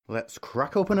Let's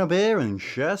crack open a beer and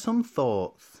share some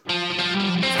thoughts.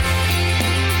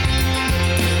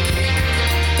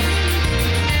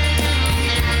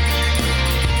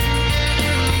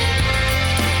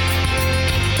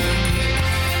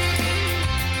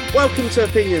 Welcome to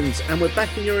Opinions, and we're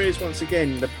back in your ears once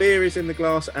again. The beer is in the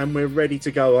glass and we're ready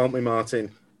to go, aren't we,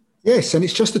 Martin? Yes, and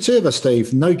it's just the two of us,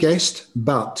 Steve. No guest,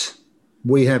 but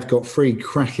we have got 3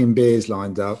 cracking beers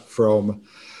lined up from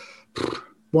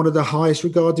one of the highest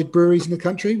regarded breweries in the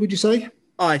country, would you say?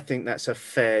 I think that's a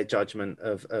fair judgment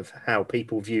of how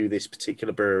people view this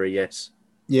particular brewery, yes.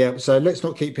 Yeah, so let's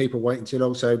not keep people waiting too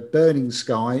long. So Burning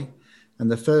Sky, and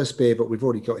the first beer that we've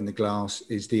already got in the glass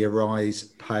is the Arise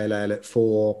Pale Ale at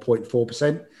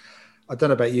 4.4%. I don't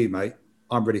know about you, mate.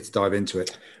 I'm ready to dive into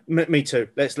it. Me too.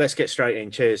 Let's get straight in.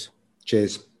 Cheers.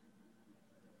 Cheers.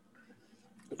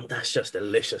 That's just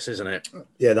delicious, isn't it?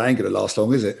 Yeah, that ain't going to last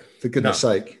long, is it? For goodness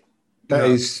sake. That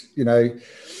is,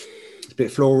 it's a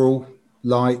bit floral,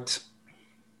 light,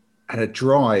 and a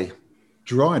dryness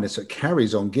that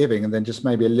carries on giving, and then just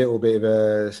maybe a little bit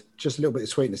of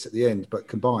sweetness at the end, but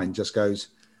combined just goes,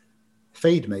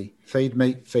 feed me,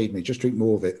 just drink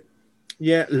more of it.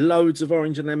 Yeah, loads of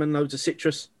orange and lemon, loads of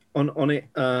citrus on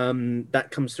it. That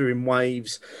comes through in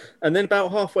waves, and then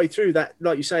about halfway through that,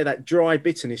 like you say, that dry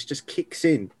bitterness just kicks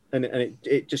in, and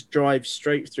it just drives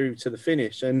straight through to the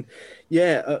finish. And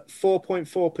yeah, at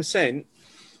 4.4%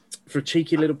 for a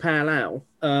cheeky little pale ale,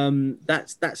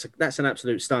 that's an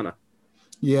absolute stunner.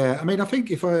 Yeah, I mean, I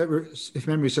think if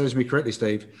memory serves me correctly,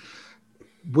 Steve,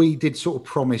 we did sort of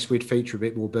promise we'd feature a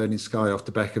bit more Burning Sky off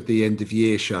the back of the end of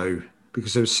year show,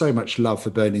 because there was so much love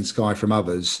for Burning Sky from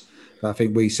others. I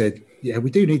think we said, yeah, we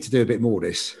do need to do a bit more of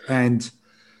this. And,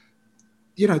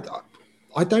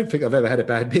 I don't think I've ever had a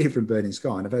bad beer from Burning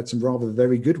Sky, and I've had some rather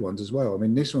very good ones as well. I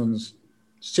mean, this one's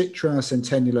Citra,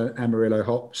 Centennial, and Amarillo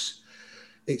hops.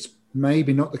 It's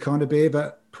maybe not the kind of beer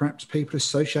that perhaps people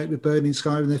associate with Burning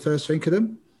Sky when they first think of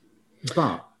them,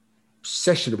 but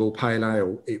sessionable pale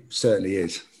ale, it certainly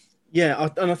is. Yeah,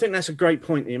 and I think that's a great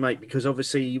point that you make, because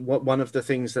obviously one of the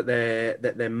things that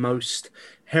they're most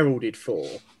heralded for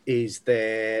is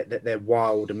their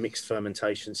wild and mixed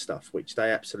fermentation stuff, which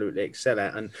they absolutely excel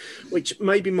at, and which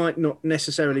maybe might not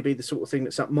necessarily be the sort of thing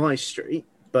that's up my street,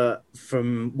 but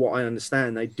from what I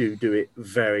understand, they do it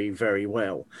very, very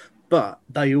well. But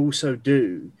they also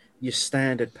do your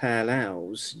standard pale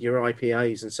ales, your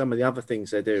IPAs, and some of the other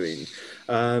things they're doing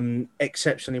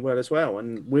exceptionally well as well.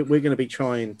 And we're going to be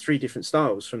trying 3 different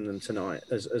styles from them tonight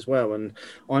as well. And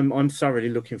I'm thoroughly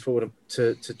looking forward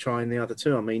to trying the other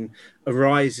 2. I mean,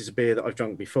 Arise is a beer that I've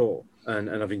drunk before, and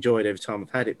I've enjoyed every time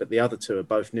I've had it. But the other 2 are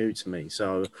both new to me,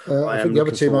 so I think the other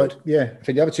 2 might. Yeah, I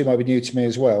think the other 2 might be new to me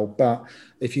as well. But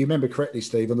if you remember correctly,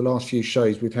 Steve, on the last few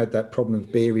shows, we've had that problem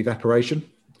of beer evaporation.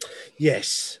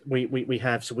 Yes, we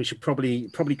have. So we should probably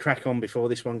crack on before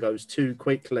this one goes too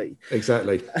quickly.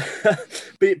 Exactly.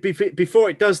 Before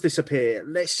it does disappear,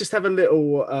 let's just have a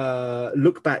little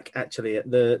look back, actually, at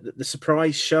the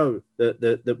surprise show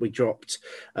that we dropped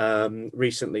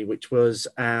recently, which was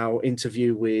our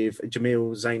interview with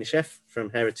Jamil Zainasheff from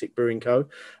Heretic Brewing Co.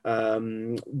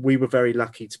 We were very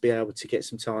lucky to be able to get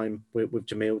some time with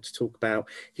Jamil to talk about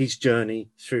his journey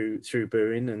through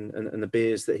brewing and the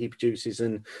beers that he produces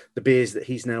and the beers that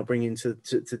he's now bringing to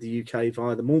the UK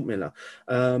via the Malt Miller.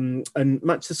 And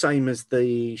much the same as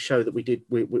the show that we did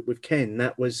with Ken,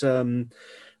 that was,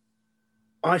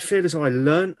 I feel as I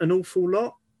learned an awful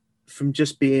lot from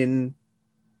just being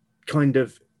kind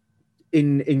of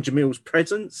in Jamil's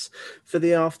presence for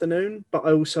the afternoon, but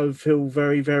I also feel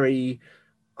very, very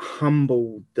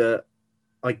humbled that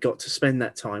I got to spend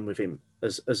that time with him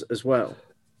as well.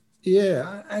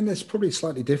 Yeah, and there's probably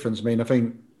slightly different. I mean, I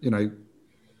think,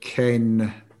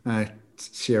 Ken at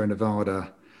Sierra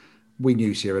Nevada, we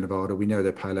knew Sierra Nevada, we know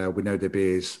their pale ale, we know their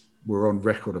beers. We're on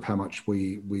record of how much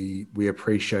we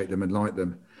appreciate them and like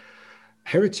them.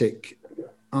 Heretic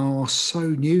are so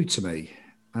new to me.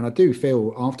 And I do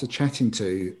feel, after chatting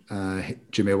to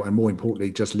Jamil, and more importantly,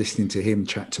 just listening to him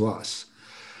chat to us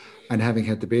and having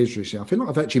had the beers recently, I feel like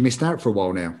I've actually missed out for a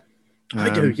while now. I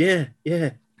do, yeah.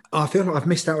 I feel like I've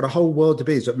missed out on a whole world of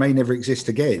beers that may never exist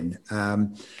again.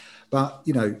 But,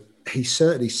 he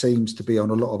certainly seems to be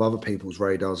on a lot of other people's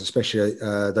radars, especially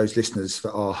those listeners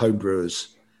that are home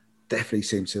brewers, definitely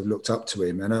seem to have looked up to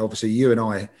him. And obviously you and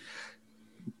I,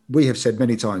 we have said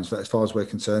many times that as far as we're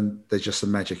concerned, there's just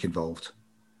some magic involved.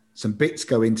 Some bits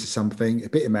go into something, a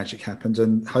bit of magic happens,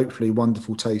 and hopefully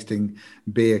wonderful tasting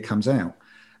beer comes out.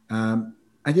 And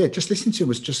yeah, just listening to him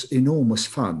was just enormous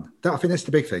fun. I think that's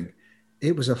the big thing.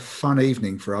 It was a fun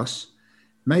evening for us.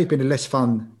 May have been a less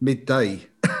fun midday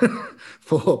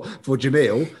for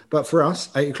Jamil, but for us,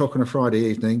 8 o'clock on a Friday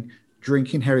evening,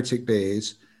 drinking Heretic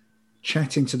beers,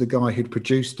 chatting to the guy who'd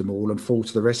produced them all and thought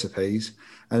of the recipes,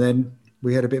 and then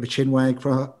we had a bit of a chin wag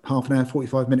for half an hour,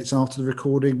 45 minutes after the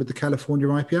recording with the California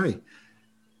IPA.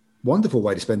 Wonderful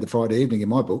way to spend the Friday evening in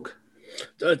my book.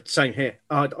 Same here.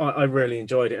 I really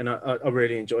enjoyed it, and I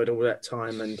really enjoyed all that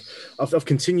time. And I've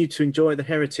continued to enjoy the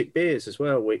Heretic beers as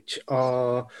well, which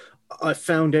are, I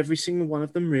found every single one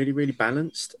of them really, really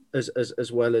balanced,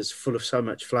 as well as full of so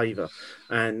much flavour.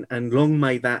 And long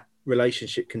may that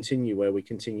relationship continue, where we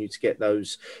continue to get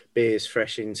those beers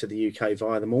fresh into the UK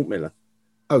via the malt miller.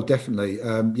 Oh, definitely.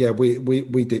 Yeah,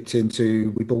 we dipped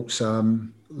into, we bought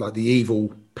some like the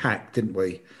Evil pack, didn't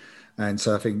we? And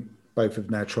so I think both have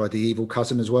now tried the Evil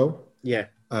Cousin as well. Yeah.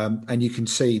 And you can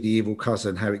see the Evil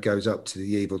Cousin, how it goes up to the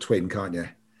Evil Twin, can't you?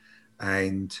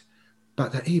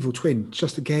 But that Evil Twin,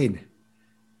 just again,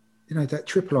 you know, that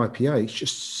triple IPA, it's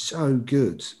just so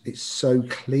good. It's so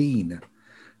clean,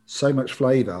 so much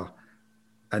flavour.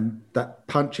 And that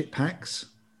punch it packs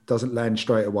doesn't land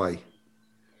straight away.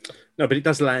 No, but it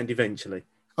does land eventually.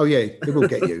 Oh yeah, it will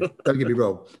get you. Don't get me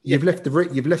wrong. You've left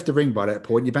the ring by that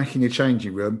point. You're back in your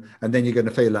changing room, and then you're going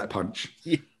to feel that punch.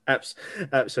 Yeah,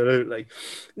 absolutely.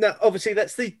 Now, obviously,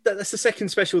 that's the second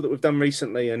special that we've done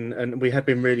recently, and we have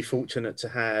been really fortunate to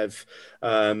have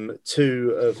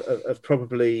two of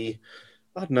probably,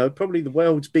 I don't know, probably the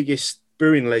world's biggest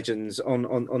brewing legends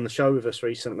on the show with us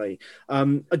recently. I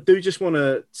do just want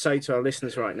to say to our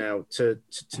listeners right now to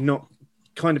not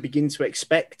kind of begin to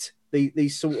expect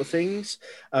these sort of things.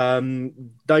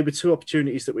 They were two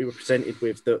opportunities that we were presented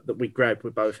with that we grabbed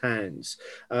with both hands,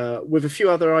 with a few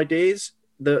other ideas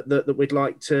that we'd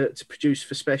like to produce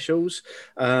for specials,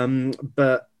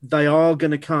 but they are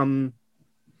going to come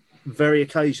very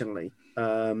occasionally,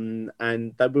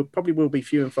 and they will be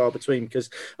few and far between, because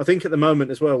I think at the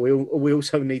moment as well we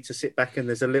also need to sit back, and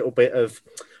there's a little bit of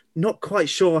not quite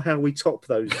sure how we top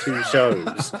those two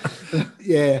shows.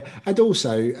 Yeah, and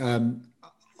also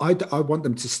I want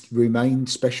them to remain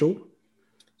special.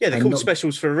 Yeah, they're called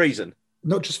specials for a reason.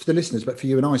 Not just for the listeners, but for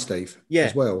you and I, Steve,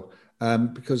 as well.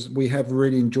 Because we have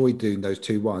really enjoyed doing those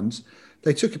two ones.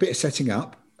 They took a bit of setting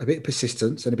up, a bit of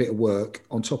persistence, and a bit of work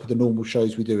on top of the normal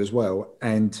shows we do as well,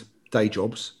 and day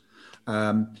jobs.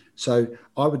 So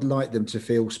I would like them to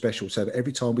feel special, so that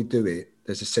every time we do it,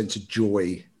 there's a sense of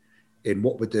joy in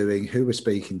what we're doing, who we're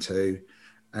speaking to,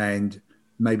 and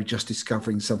maybe just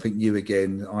discovering something new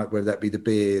again, whether that be the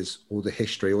beers or the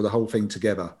history or the whole thing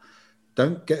together.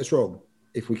 Don't get us wrong.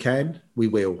 If we can, we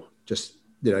will. Just,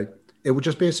 you know, it will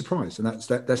just be a surprise, and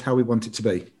that's how we want it to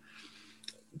be.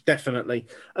 Definitely.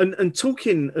 And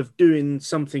talking of doing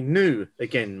something new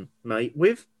again, mate,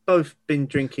 we've both been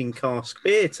drinking cask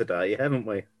beer today, haven't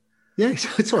we? Yeah,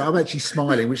 it's all right. I'm actually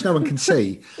smiling, which no one can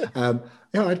see.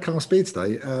 Yeah, I had cask beer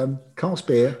today. Cask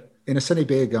beer in a sunny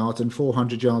beer garden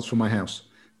 400 yards from my house.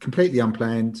 Completely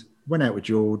unplanned. Went out with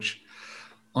George.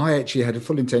 I actually had a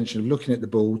full intention of looking at the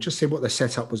ball, just seeing what their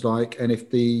setup was like, and if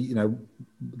the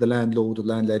landlord or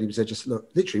landlady was there, just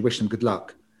literally wish them good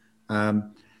luck.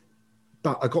 But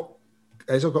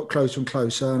as I got closer and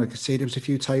closer, and I could see there was a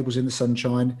few tables in the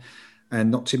sunshine, and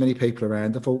not too many people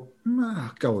around, I thought,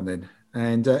 go on then.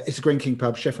 And it's a Green King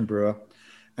pub, chef and brewer,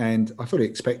 and I fully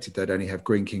expected they'd only have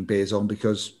Green King beers on,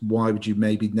 because why would you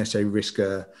maybe necessarily risk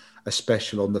a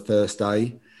special on the first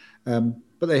day?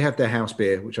 But they have their house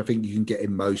beer, which I think you can get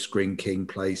in most Green King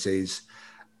places.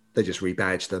 They just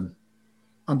rebadge them.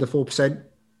 Under 4%,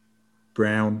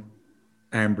 brown,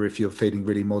 amber if you're feeling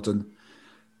really modern,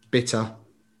 bitter,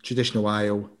 traditional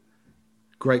ale,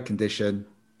 great condition,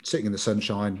 sitting in the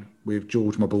sunshine with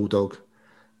George, my bulldog.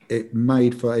 It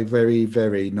made for a very,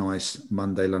 very nice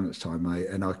Monday lunchtime, mate.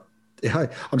 And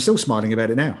I'm still smiling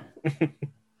about it now.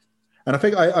 And I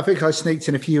think I sneaked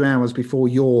in a few hours before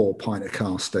your pint of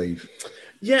cask, Steve.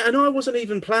 Yeah, and I wasn't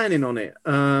even planning on it.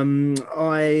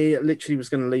 I literally was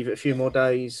going to leave it a few more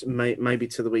days, maybe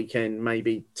to the weekend,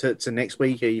 maybe to next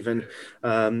week even,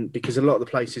 because a lot of the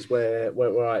places where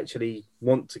I actually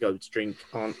want to go to drink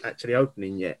aren't actually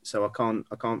opening yet. So I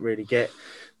can't really get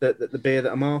the beer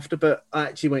that I'm after. But I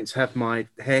actually went to have my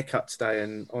haircut today,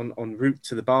 and en route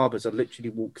to the barber's, I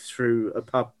literally walked through a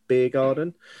pub beer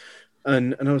garden.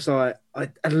 And I was like, I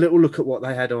had a little look at what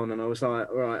they had on, and I was like,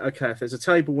 all right, okay, if there's a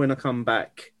table when I come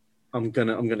back, I'm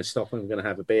gonna stop and I'm gonna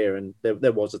have a beer. And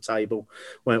there was a table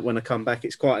when I come back.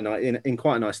 It's quite a nice in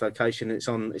quite a nice location. It's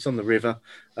on the river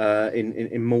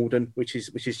in Malden, which is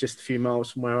just a few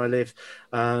miles from where I live.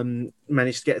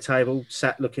 Managed to get a table,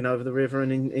 sat looking over the river,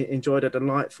 and enjoyed a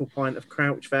delightful pint of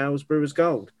Crouch Vale's Brewer's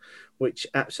Gold, which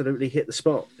absolutely hit the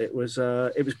spot. It was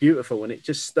beautiful, and it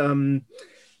just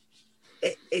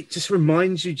it just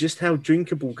reminds you just how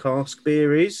drinkable cask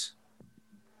beer is.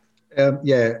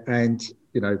 Yeah, and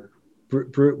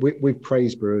we've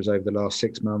praised brewers over the last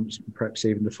 6 months, perhaps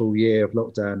even the full year of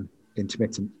lockdown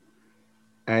intermittent,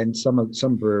 and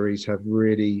some breweries have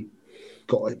really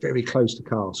got it very close to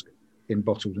cask in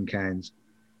bottles and cans,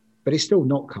 but it's still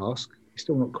not cask. It's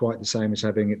still not quite the same as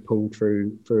having it pulled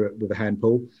through with a hand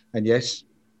pull. And yes,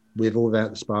 with or without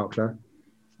the sparkler,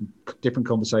 different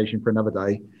conversation for another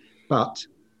day. But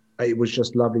it was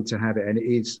just lovely to have it. And it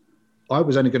is, I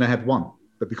was only going to have one,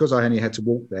 but because I only had to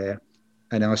walk there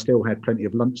and I still had plenty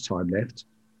of lunchtime left,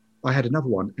 I had another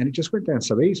one. And it just went down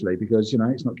so easily because,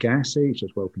 it's not gassy, it's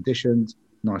just well conditioned,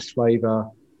 nice flavour.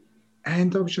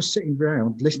 And I was just sitting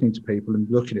around listening to people and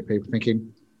looking at people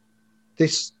thinking,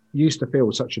 this used to feel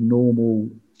such a normal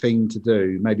thing to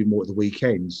do, maybe more at the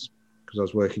weekends, because I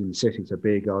was working in the city, so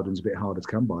beer garden's a bit harder to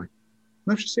come by. And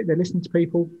I was just sitting there listening to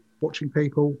people, watching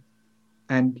people,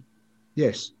 and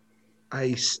yes,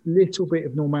 a little bit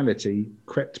of normality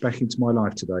crept back into my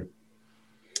life today.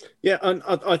 Yeah, and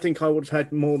I think I would have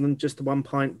had more than just the 1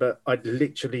 pint, but I'd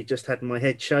literally just had my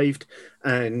head shaved,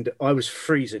 and I was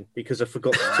freezing because I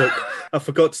forgot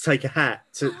to take a hat.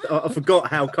 I forgot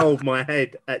how cold my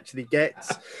head actually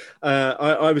gets.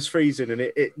 I was freezing, and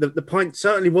the pint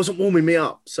certainly wasn't warming me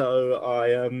up. So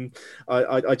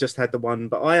I just had the one,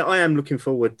 but I am looking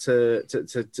forward to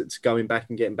going back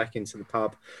and getting back into the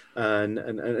pub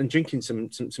and drinking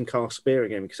some cask beer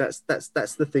again, because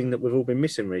that's the thing that we've all been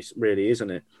missing, really,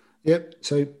 isn't it? Yep.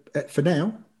 So for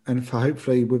now, and for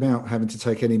hopefully without having to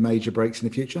take any major breaks in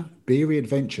the future, Beery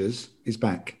Adventures is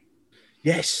back.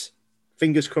 Yes.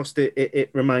 Fingers crossed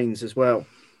it remains as well.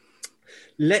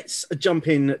 Let's jump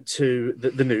in to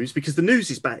the news, because the news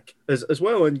is back as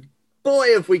well. And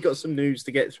boy, have we got some news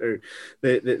to get through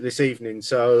this evening.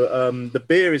 So the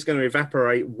beer is going to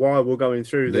evaporate while we're going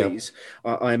through these,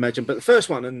 I imagine. But the first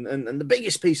one and the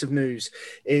biggest piece of news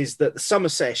is that the Summer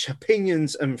Sesh,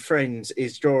 Opinions and Friends,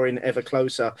 is drawing ever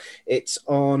closer. It's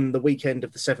on the weekend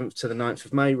of the 7th to the 9th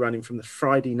of May, running from the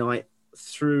Friday night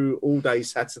through all day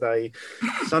Saturday,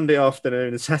 Sunday afternoon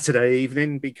and Saturday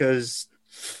evening, because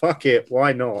fuck it,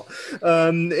 why not?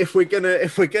 If we're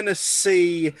gonna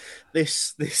see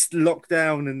this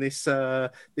lockdown and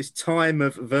this time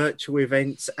of virtual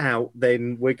events out,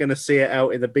 then we're gonna see it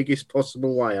out in the biggest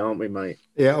possible way, aren't we, mate?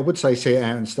 Yeah, I would say see it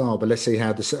out in style, but let's see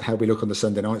how we look on the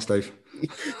Sunday night, Steve.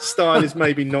 Style is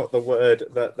maybe not the word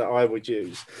that I would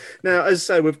use. Now, as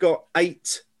I say, we've got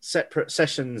 8 separate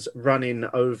sessions running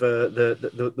over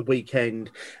the weekend,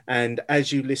 and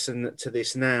as you listen to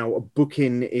this now,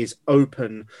 booking is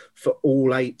open for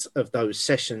all 8 of those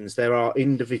sessions. There are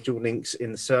individual links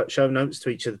in the show notes to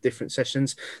each of the different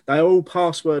sessions. They are all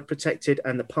password protected,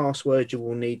 and the password you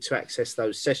will need to access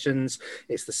those sessions,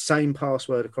 it's the same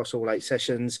password across all 8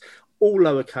 sessions, all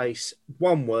lowercase,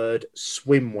 one word: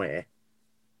 swimwear.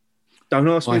 Don't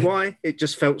ask me why, it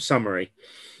just felt summery.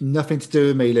 Nothing to do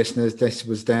with me, listeners. This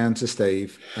was down to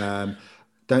Steve.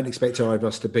 Don't expect either of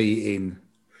us to be in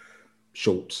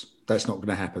shorts. That's not going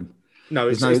to happen.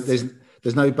 No,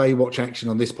 there's no Baywatch action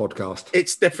on this podcast.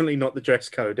 It's definitely not the dress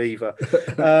code either.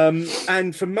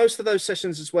 And for most of those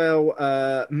sessions as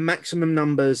well, maximum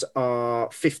numbers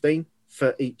are 15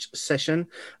 for each session,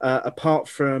 apart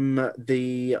from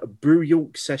the Brew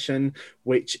York session,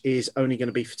 which is only going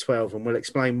to be for 12, and we'll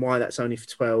explain why that's only for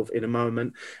 12 in a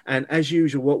moment. And as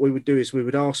usual, what we would do is we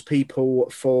would ask people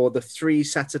for the 3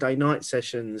 Saturday night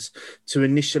sessions to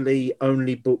initially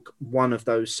only book one of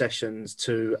those sessions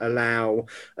to allow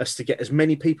us to get as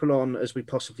many people on as we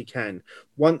possibly can.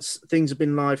 Once things have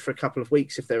been live for a couple of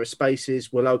weeks, if there are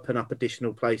spaces, we'll open up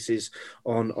additional places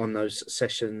on those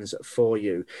sessions for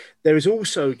you. There is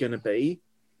also going to be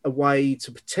a way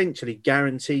to potentially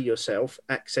guarantee yourself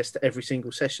access to every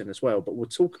single session as well, but we'll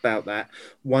talk about that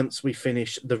once we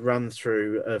finish the run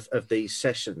through of these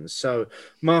sessions. So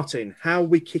Martin, how are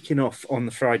we kicking off on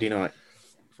the Friday night?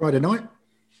 Friday night,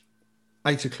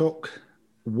 8 o'clock,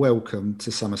 welcome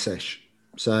to Summer Sesh.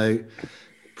 So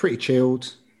pretty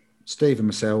chilled, Steve and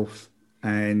myself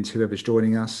and whoever's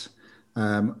joining us,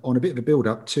 on a bit of a build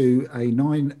up to a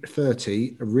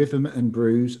 9:30 Rhythm and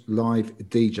Brews live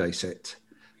DJ set.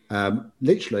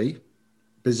 Literally,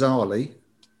 bizarrely,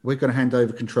 we're going to hand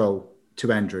over control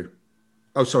to Andrew.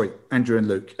 Oh, sorry, Andrew and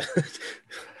Luke.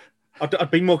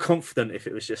 I'd be more confident if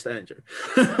it was just Andrew.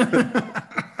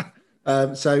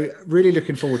 So really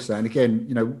looking forward to that. And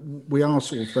again, we are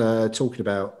sort of talking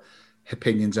about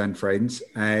opinions and friends,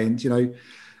 and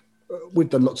we've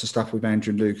done lots of stuff with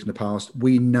Andrew and Luke in the past.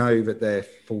 We know that their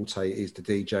forte is the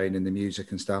DJing and the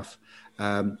music and stuff.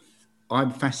 I'm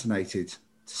fascinated to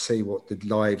see what the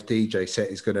live DJ set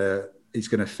is going to is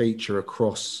going to feature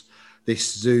across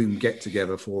this Zoom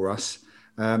get-together for us.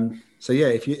 So, yeah,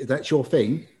 if that's your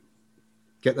thing,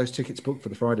 get those tickets booked for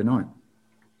the Friday night.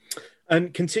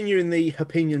 And continuing the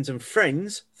Opinions and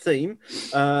Friends theme,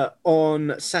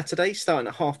 on Saturday, starting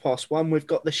at 1:30, we've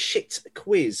got the shit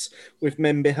quiz with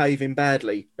Men Behaving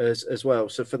Badly as well.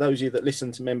 So for those of you that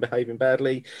listen to Men Behaving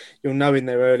Badly, you'll know in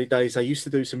their early days, they used to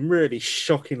do some really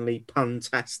shockingly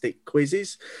puntastic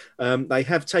quizzes. They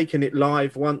have taken it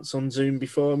live once on Zoom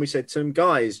before, and we said to them,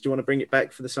 guys, do you want to bring it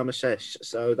back for the summer sesh?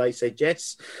 So they said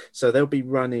yes. So they'll be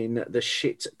running the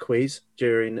shit quiz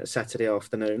during Saturday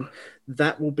afternoon.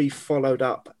 That will be followed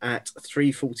up at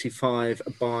 3:45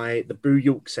 by the Brew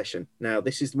York session. Now,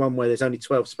 this is the one where there's only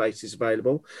 12 spaces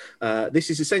available. This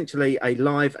is essentially a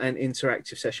live and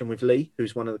interactive session with Lee,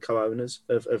 who's one of the co-owners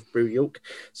of Brew York.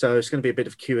 So it's going to be a bit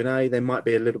of Q&A. There might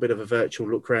be a little bit of a virtual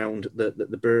look around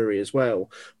the brewery as well.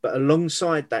 But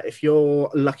alongside that, if you're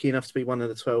lucky enough to be one of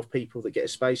the 12 people that get a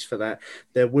space for that,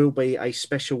 there will be a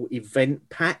special event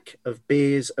pack of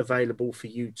beers available for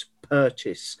you to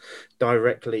purchase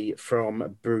directly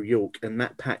from Brew York, and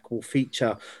that pack will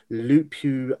feature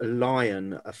Lupus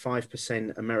Lion, a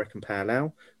 5% American Pale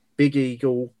Ale, Big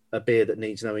Eagle, a beer that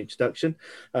needs no introduction,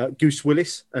 Goose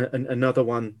Willis, another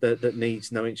one that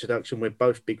needs no introduction. We're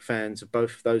both big fans of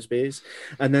both of those beers.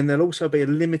 And then there'll also be a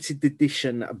limited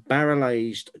edition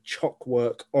barrel-aged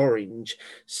Chalkwork Orange,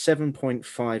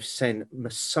 7.5%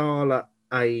 Masala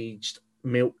aged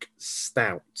milk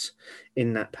stout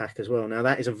in that pack as well. Now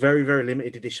that is a very, very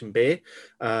limited edition beer.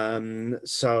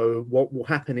 So what will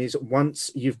happen is once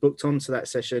you've booked onto that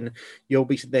session, you'll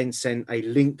be then sent a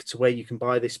link to where you can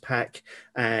buy this pack,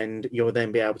 and you'll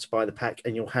then be able to buy the pack,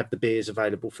 and you'll have the beers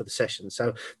available for the session.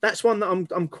 So that's one that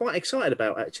I'm quite excited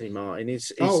about, actually, Martin.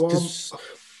 Is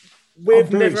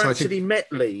we've never actually met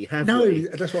Lee, have we? No,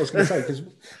 that's what I was going to say, because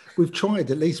we've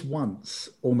tried at least once,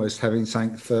 almost having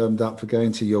something firmed up for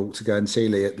going to York to go and see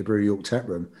Lee at the Brew York tap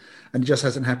room, and it just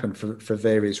hasn't happened for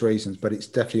various reasons, but it's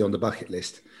definitely on the bucket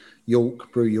list.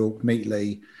 York, Brew York, meet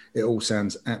Lee, it all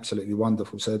sounds absolutely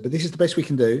wonderful. So, but this is the best we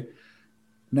can do.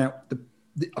 Now,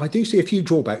 I do see a few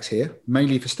drawbacks here,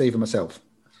 mainly for Steve and myself.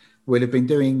 We'll have been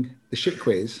doing the shit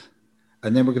quiz,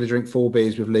 and then we're going to drink 4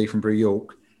 beers with Lee from Brew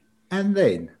York, and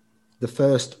then the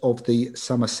first of the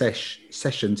summer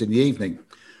sessions in the evening,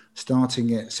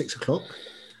 starting at 6 o'clock.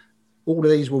 All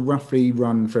of these will roughly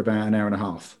run for about an hour and a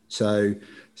half. So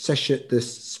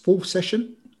the fourth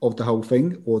session of the whole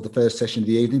thing, or the first session of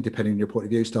the evening, depending on your point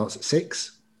of view, starts at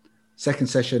 6. Second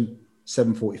session,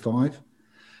 7:45.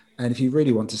 And if you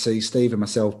really want to see Steve and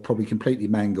myself probably completely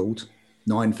mangled,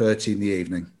 9:30 in the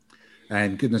evening.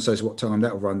 And goodness knows what time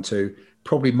that will run to,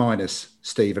 probably minus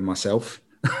Steve and myself.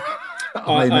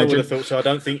 I would have thought so. I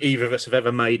don't think either of us have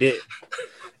ever made it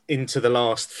into the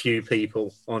last few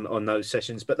people on those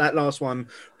sessions, but that last one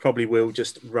probably will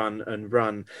just run and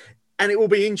run. And it will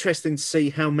be interesting to see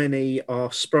how many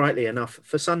are sprightly enough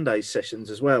for Sunday's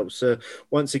sessions as well. So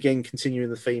once again,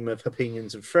 continuing the theme of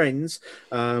Opinions and Friends,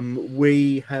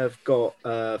 we have got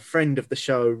a friend of the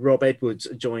show, Rob Edwards,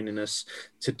 joining us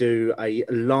to do a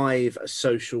live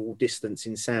social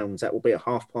distancing sounds. That will be at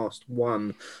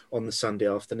 1:30 on the Sunday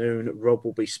afternoon. Rob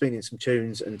will be spinning some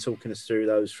tunes and talking us through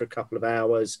those for a couple of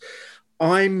hours.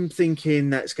 I'm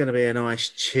thinking that's going to be a nice,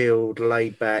 chilled,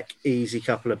 laid-back, easy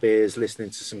couple of beers,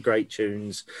 listening to some great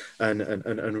tunes,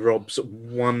 and Rob's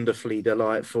wonderfully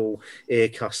delightful ear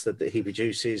custard that he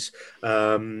produces,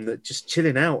 just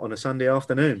chilling out on a Sunday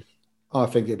afternoon. I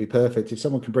think it'd be perfect if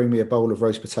someone can bring me a bowl of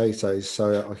roast potatoes,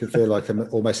 so I can feel like I'm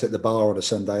almost at the bar on a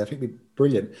Sunday. I think it'd be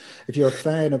brilliant. If you're a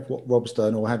fan of what Rob's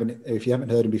done, or if you haven't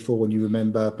heard him before, and you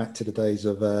remember back to the days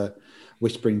of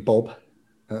Whispering Bob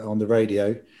on the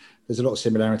radio. There's a lot of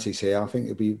similarities here. I think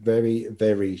it'll be very,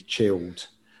 very chilled.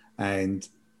 And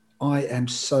I am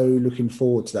so looking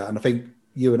forward to that. And I think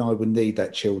you and I would need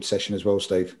that chilled session as well,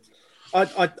 Steve.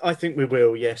 I think we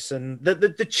will, yes. And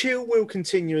the chill will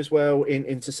continue as well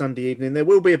into Sunday evening. There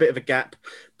will be a bit of a gap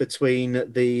between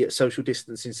the social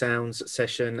distancing sounds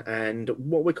session and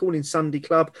what we're calling Sunday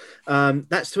Club.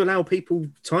 That's to allow people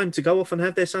time to go off and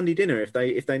have their Sunday dinner if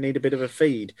they need a bit of a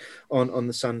feed on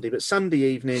the Sunday. But Sunday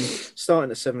evening,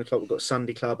 starting at 7 o'clock, we've got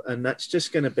Sunday Club, and that's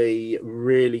just going to be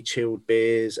really chilled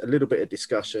beers, a little bit of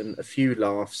discussion, a few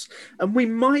laughs, and we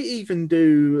might even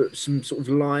do some sort of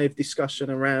live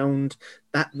discussion around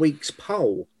that week's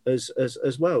poll as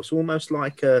well. So almost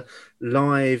like a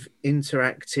live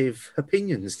interactive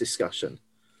opinions discussion.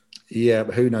 Yeah,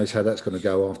 but who knows how that's going to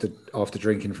go after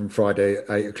drinking from Friday at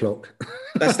 8 o'clock.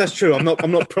 That's true. I'm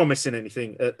not promising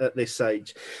anything at this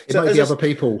stage. It might be other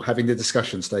people having the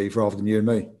discussion, Steve, rather than you and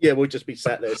me. Yeah, we'll just be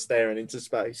sat there staring into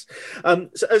space.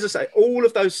 So as I say, all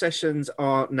of those sessions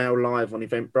are now live on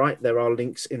Eventbrite. There are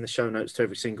links in the show notes to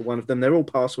every single one of them. They're all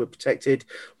password protected.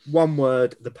 One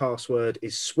word, the password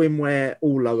is swimwear,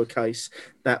 all lowercase.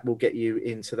 That will get you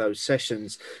into those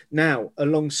sessions. Now,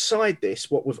 alongside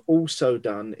this, what we've also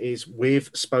done is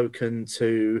we've spoken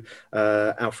to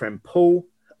our friend Paul,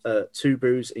 Two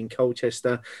Brews in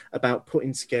Colchester, about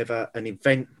putting together an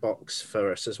event box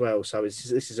for us as well. So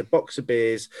this is a box of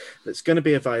beers that's going to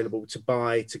be available to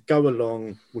buy to go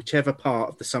along whichever part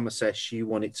of the summer sesh you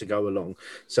want it to go along.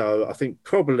 So I think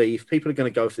probably if people are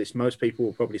going to go for this, most people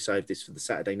will probably save this for the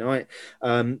Saturday night.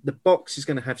 The box is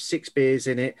going to have 6 beers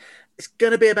in it. It's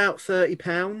going to be about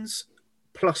 £30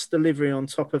 plus delivery on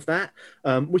top of that,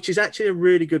 which is actually a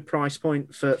really good price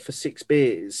point for 6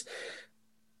 beers.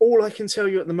 All I can tell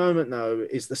you at the moment, though,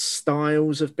 is the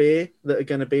styles of beer that are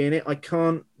going to be in it. I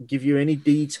can't give you any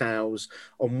details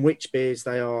on which beers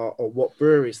they are or what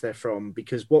breweries they're from,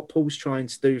 because what Paul's trying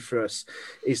to do for us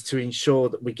is to ensure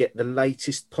that we get the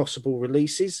latest possible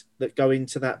releases that go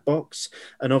into that box.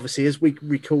 And obviously, as we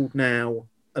record now,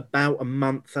 about a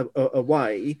month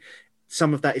away,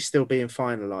 some of that is still being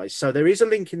finalised. So there is a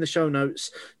link in the show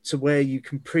notes to where you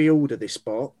can pre-order this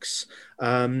box,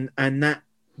 and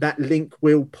that link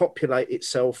will populate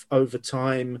itself over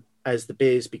time as the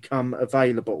beers become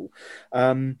available.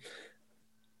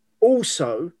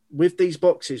 Also, with these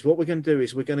boxes, what we're going to do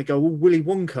is we're going to go all Willy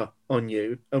Wonka on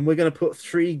you, and we're going to put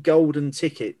 3 golden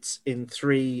tickets in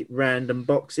 3 random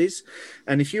boxes.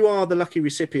 And if you are the lucky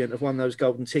recipient of one of those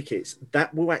golden tickets,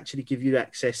 that will actually give you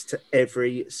access to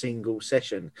every single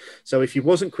session. So if you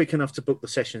wasn't quick enough to book the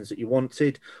sessions that you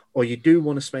wanted, or you do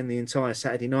want to spend the entire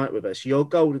Saturday night with us, your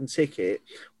golden ticket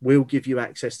will give you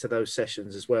access to those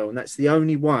sessions as well. And that's the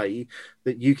only way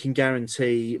that you can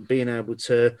guarantee being able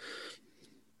to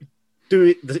do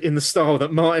it in the style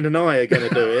that Martin and I are going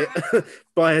to do it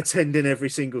by attending every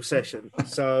single session.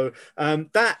 So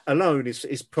that alone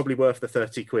is probably worth the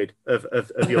 30 quid of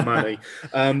your money.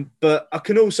 But I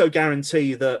can also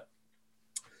guarantee that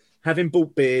having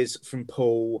bought beers from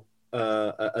Paul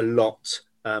a lot,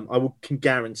 can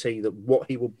guarantee that what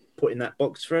he will put in that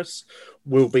box for us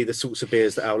will be the sorts of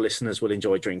beers that our listeners will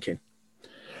enjoy drinking.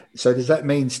 So does that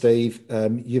mean, Steve,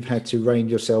 you've had to rein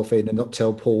yourself in and not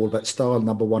tell Paul that style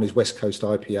number 1 is West Coast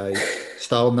IPA,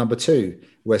 style number 2,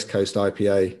 West Coast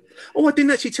IPA? Oh, I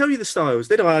didn't actually tell you the styles,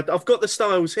 did I? I've got the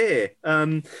styles here.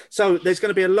 So there's going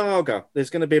to be a lager, there's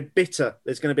going to be a bitter,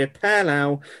 there's going to be a pale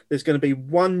ale, there's going to be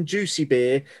 1 juicy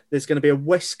beer, there's going to be a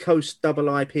West Coast double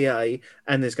IPA,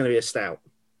 and there's going to be a stout.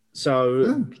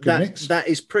 So that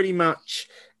is pretty much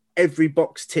every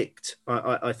box ticked,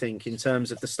 I think, in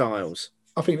terms of the styles.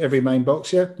 I think every main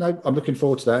box, yeah. No, I'm looking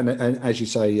forward to that. And as you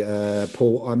say,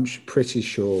 Paul, I'm pretty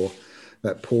sure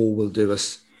that Paul will do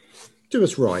us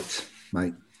right,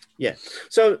 mate. Yeah.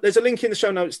 So there's a link in the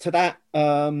show notes to that.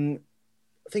 I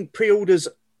think pre-orders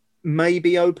may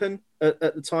be open at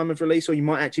the time of release, or you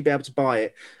might actually be able to buy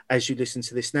it as you listen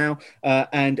to this now.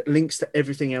 And links to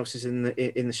everything else is in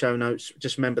the show notes.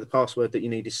 Just remember the password that you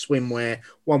need is swimwear,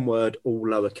 one word, all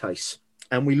lowercase.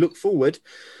 And we look forward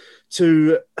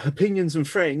to Opinions and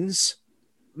Friends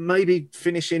maybe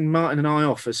finishing Martin and I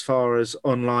off as far as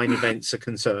online events are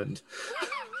concerned.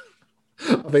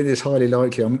 I think it's highly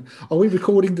likely. Are we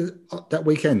recording that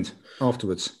weekend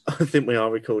afterwards? I think we are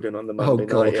recording on the Monday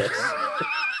night, yes.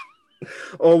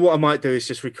 Or what I might do is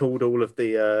just record all of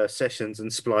the sessions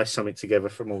and splice something together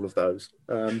from all of those.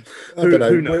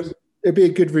 Who knows? It'd be a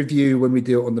good review when we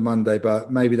do it on the Monday,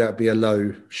 but maybe that'd be a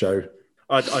low show.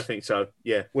 I think so.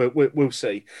 Yeah, we'll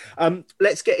see.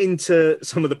 Let's get into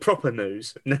some of the proper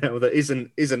news now that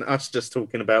isn't us just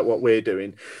talking about what we're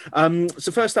doing. So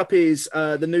first up is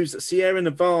the news that Sierra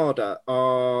Nevada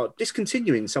are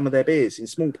discontinuing some of their beers in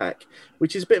small pack,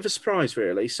 which is a bit of a surprise,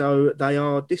 really. So they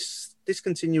are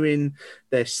discontinuing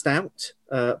their stout,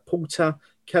 porter,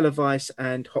 Keller Weiss,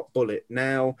 and Hot Bullet.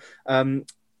 Now,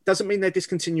 doesn't mean they're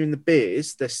discontinuing the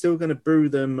beers. They're still going to brew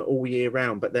them all year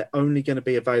round, but they're only going to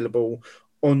be available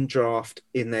on draft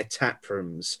in their tap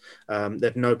rooms.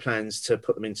 They've no plans to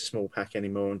put them into small pack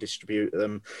anymore and distribute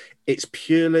them. It's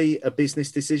purely a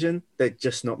business decision. They're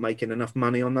just not making enough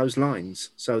money on those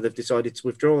lines, so they've decided to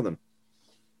withdraw them.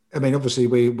 I mean, obviously,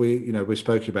 we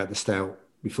spoke about the stout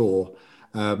before.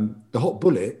 The Hot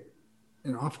Bullet,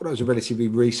 I thought it was a relatively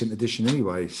recent addition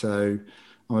anyway, so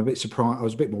I'm a bit surprised. I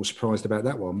was a bit more surprised about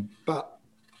that one, but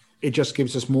it just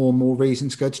gives us more and more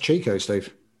reasons to go to Chico,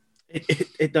 Steve.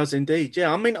 It does indeed.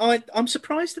 Yeah, I mean, I'm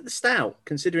surprised at the stout,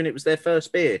 considering it was their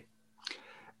first beer.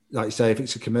 Like you say, if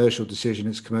it's a commercial decision,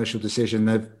 it's a commercial decision.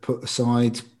 They've put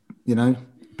aside, a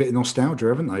bit of nostalgia,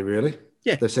 haven't they, really?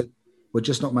 Yeah. They've said, we're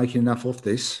just not making enough of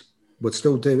this. We'll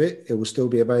still do it. It will still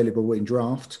be available in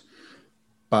draft,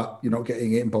 but you're not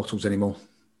getting it in bottles anymore.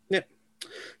 Yep.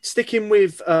 Sticking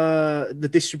with the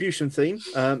distribution theme,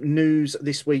 news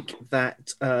this week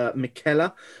that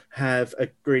Mikkeller have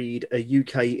agreed a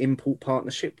UK import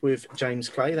partnership with James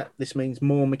Clay. This means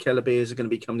more Mikkeller beers are going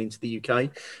to be coming into the UK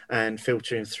and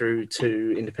filtering through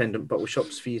to independent bottle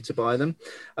shops for you to buy them.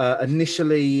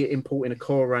 Initially importing a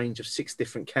core range of 6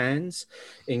 different cans,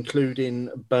 including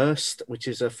Burst, which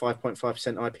is a 5.5%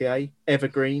 IPA,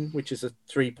 Evergreen, which is a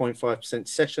 3.5%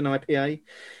 session IPA,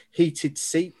 Heated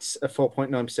Seats, a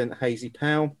 4.9% hazy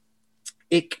pale,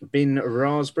 Ich Bin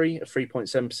Raspberry, a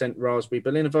 3.7% raspberry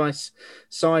Berliner Weiss,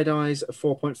 Side Eyes, a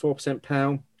 4.4%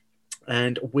 pale,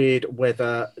 and Weird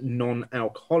Weather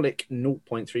non-alcoholic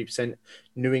 0.3%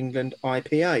 New England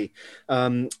IPA.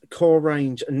 Core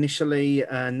range initially,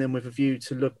 and then with a view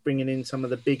to bringing in some of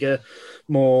the bigger,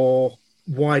 more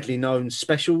widely known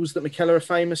specials that Mikkeller are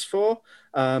famous for.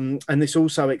 And this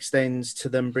also extends to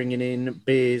them bringing in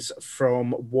beers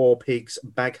from War Pigs,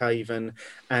 Baghaven,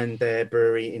 and their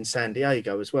brewery in San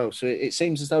Diego as well. So it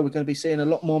seems as though we're going to be seeing a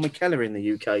lot more Mikkeller in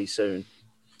the UK soon.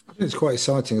 I think it's quite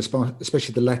exciting,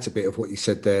 especially the latter bit of what you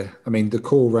said there. I mean, the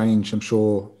core range, I'm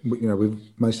sure,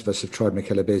 most of us have tried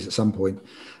Mikkeller beers at some point,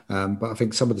 but I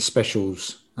think some of the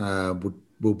specials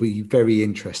will be very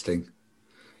interesting.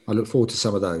 I look forward to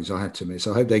some of those, I have to admit.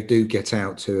 So I hope they do get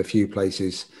out to a few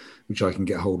places which I can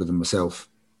get hold of them myself.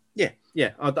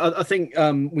 Yeah. I think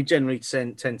we generally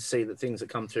tend to see that things that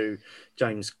come through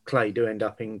James Clay do end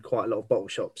up in quite a lot of bottle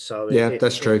shops. So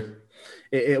that's true.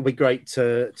 It'll be great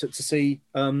to see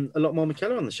a lot more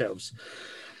Mikkeller on the shelves.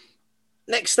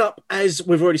 Next up, as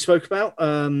we've already spoke about,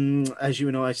 as you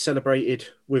and I celebrated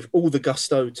with all the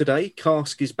gusto today,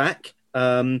 Cask is back.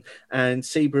 And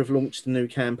Ciba have launched a new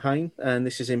campaign, and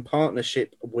this is in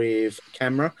partnership with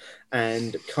CAMRA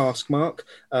and Caskmark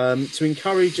to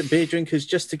encourage beer drinkers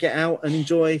just to get out and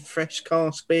enjoy fresh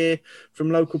cask beer from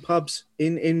local pubs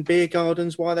in beer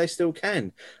gardens while they still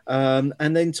can,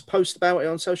 and then to post about it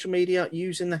on social media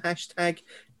using the hashtag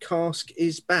Cask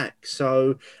is back.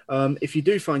 So if you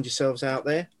do find yourselves out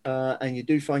there and you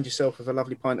do find yourself with a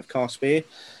lovely pint of cask beer,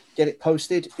 get it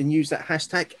posted and use that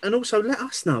hashtag, and also let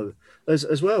us know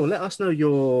as well. Let us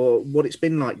know what it's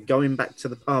been like going back to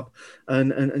the pub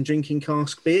and drinking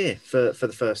cask beer for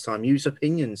the first time. Use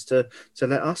opinions to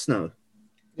let us know.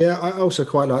 Yeah, I also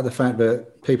quite like the fact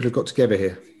that people have got together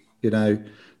here.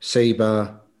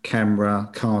 Ciba,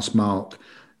 CAMRA, Caskmark.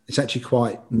 It's actually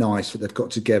quite nice that they've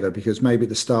got together, because maybe at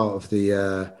the start of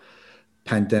the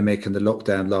pandemic and the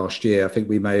lockdown last year, I think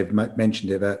we may have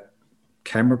mentioned it, that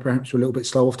CAMRA perhaps were a little bit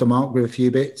slow off the mark with a few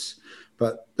bits,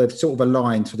 but they've sort of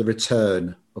aligned for the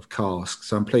return of cask.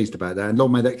 So I'm pleased about that. And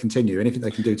long may that continue. Anything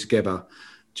they can do together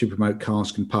to promote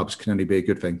cask and pubs can only be a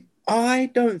good thing.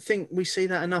 I don't think we see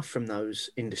that enough from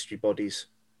those industry bodies.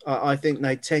 I think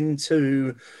they tend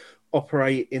to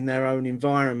operate in their own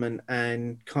environment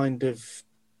and kind of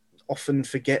often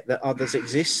forget that others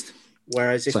exist.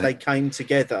 Whereas if they came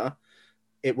together,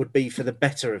 it would be for the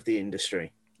better of the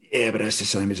industry. Yeah, but that's the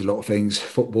same as a lot of things.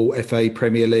 Football, FA,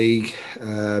 Premier League.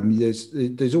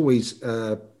 There's always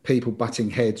people butting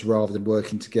heads rather than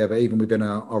working together, even within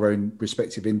our own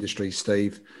respective industries,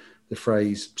 Steve. The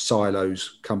phrase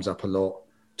silos comes up a lot.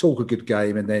 Talk a good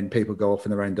game, and then people go off in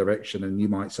their own direction, and you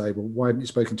might say, well, why haven't you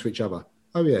spoken to each other?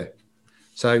 Oh, yeah.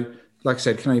 So, like I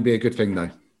said, can only be a good thing,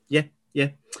 though.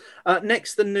 Yeah.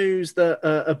 Next, the news that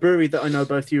a brewery that I know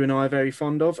both you and I are very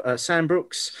fond of,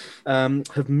 Sandbrooks,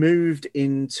 have moved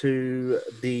into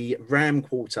the Ram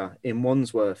Quarter in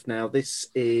Wandsworth. Now, this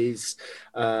is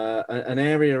an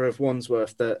area of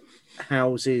Wandsworth that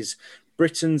houses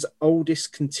Britain's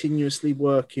oldest continuously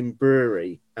working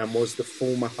brewery and was the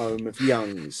former home of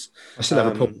Young's. I still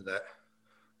have a problem with that.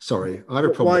 Sorry, I have a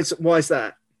problem. Why is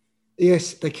that?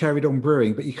 Yes, they carried on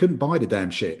brewing, but you couldn't buy the damn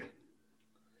shit.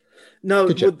 No,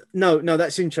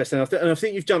 that's interesting. I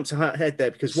think you've jumped ahead there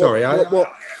because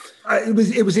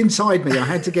it was inside me. I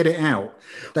had to get it out.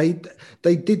 They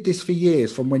did this for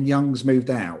years from when Young's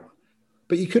moved out,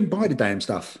 but you couldn't buy the damn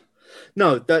stuff.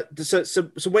 No,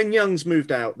 so when Young's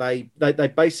moved out, they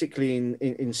basically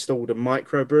installed a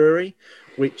microbrewery,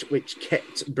 which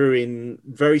kept brewing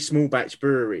very small batch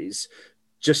breweries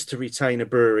just to retain a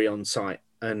brewery on site.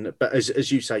 But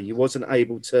as you say, you wasn't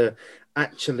able to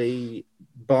actually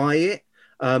buy it.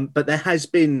 But there has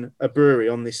been a brewery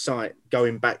on this site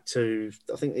going back to,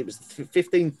 I think it was the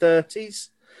 1530s.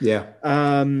 Yeah.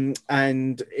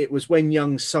 And it was when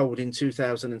Young sold in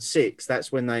 2006.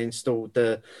 That's when they installed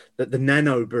the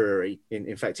nano brewery.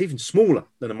 In fact, even smaller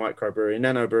than a microbrewery, a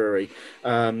nano brewery,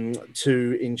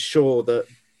 to ensure that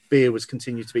beer was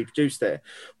continued to be produced there.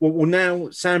 Well, now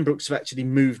Sandbrooks have actually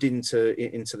moved into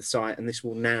the site, and this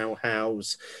will now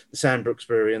house the Sandbrooks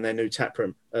Brewery and their new tap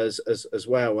room as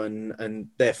well, and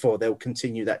therefore they'll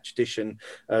continue that tradition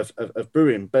of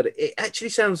brewing. But it actually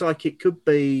sounds like it could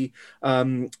be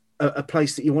a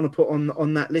place that you want to put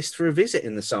on that list for a visit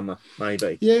in the summer,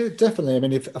 maybe. Yeah, definitely. I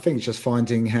mean, I think it's just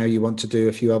finding how you want to do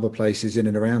a few other places in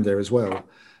and around there as well. I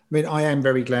mean, I am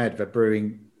very glad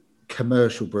that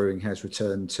commercial brewing has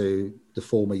returned to the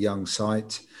former Young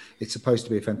site. It's supposed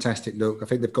to be a fantastic look. I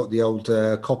think they've got the old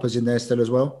coppers in there still as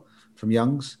well from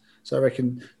Young's. So I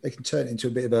reckon they can turn it into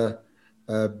a bit of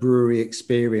a brewery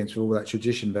experience with all that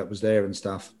tradition that was there and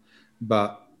stuff.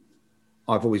 But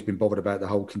I've always been bothered about the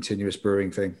whole continuous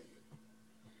brewing thing.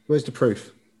 Where's the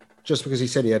proof? Just because he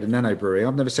said he had a nano brewery,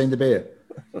 I've never seen the beer.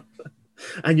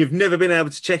 And you've never been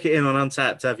able to check it in on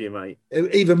Untapped, have you, mate?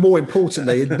 Even more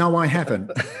importantly, no, I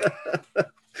haven't.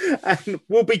 And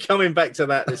we'll be coming back to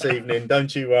that this evening,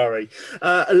 don't you worry.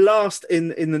 Last in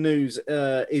the news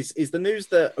is the news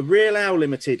that Real Ale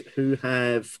Limited, who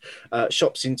have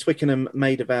shops in Twickenham,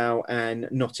 Maida Vale and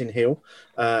Notting Hill,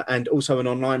 and also an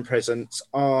online presence,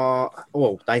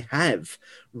 they have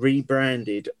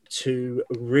rebranded to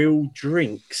Real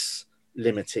Drinks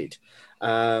Limited.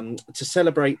 To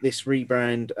celebrate this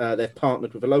rebrand, they've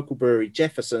partnered with a local brewery,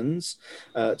 Jefferson's,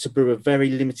 to brew a very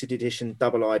limited edition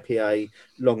double IPA,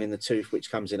 Long in the Tooth,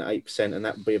 which comes in at 8%, and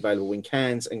that will be available in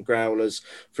cans and growlers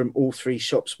from all three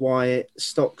shops while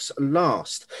stocks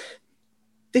last.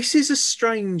 This is a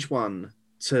strange one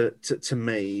to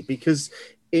me, because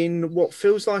in what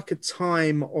feels like a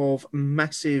time of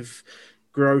massive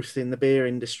growth in the beer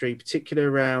industry, particularly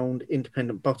around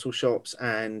independent bottle shops,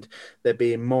 and there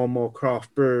being more and more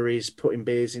craft breweries putting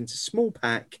beers into small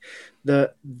pack,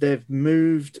 that they've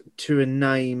moved to a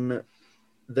name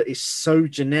that is so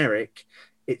generic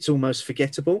it's almost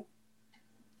forgettable.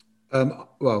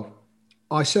 Well,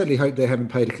 I certainly hope they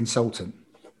haven't paid a consultant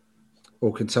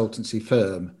or consultancy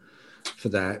firm for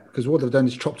that, because what they've done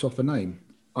is chopped off a name.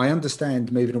 I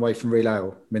understand moving away from Real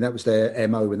Ale. I mean, that was their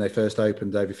MO when they first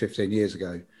opened over 15 years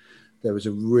ago. There was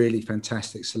a really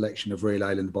fantastic selection of Real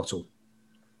Ale in the bottle.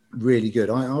 Really good.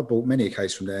 I bought many a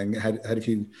case from there and had a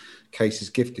few cases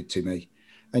gifted to me.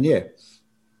 And yeah,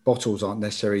 bottles aren't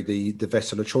necessarily the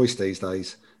vessel of choice these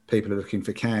days. People are looking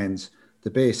for cans.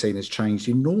 The beer scene has changed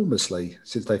enormously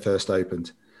since they first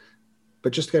opened.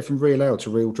 But just to go from Real Ale to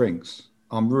Real Drinks,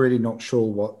 I'm really not sure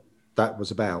what that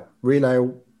was about. Real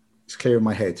Ale, it's clear in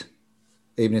my head,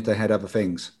 even if they had other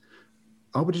things.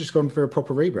 I would have just gone for a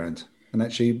proper rebrand and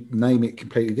actually name it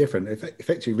completely different.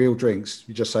 Effectively, Real Drinks,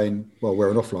 you're just saying, well,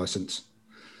 we're an off license.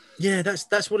 Yeah,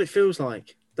 that's what it feels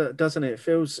like, doesn't it? It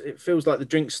feels like the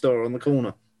drink store on the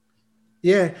corner.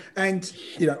 Yeah, and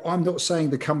I'm not saying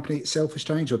the company itself has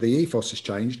changed or the ethos has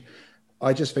changed.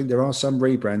 I just think there are some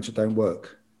rebrands that don't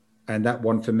work, and that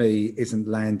one for me isn't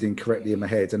landing correctly in my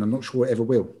head, and I'm not sure it ever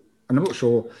will. And I'm not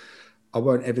sure I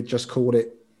won't ever just call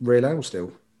it Real Ale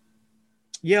still.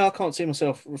 Yeah, I can't see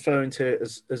myself referring to it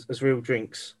as Real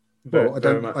Drinks.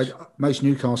 Very much. Most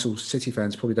Newcastle City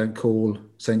fans probably don't call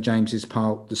St James's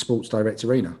Park the Sports Direct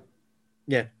Arena.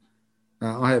 Yeah.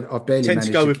 I've barely tend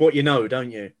to go with what you know, don't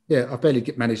you? Yeah, I've barely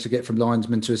managed to get from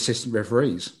linesmen to assistant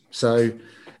referees. So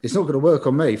it's not going to work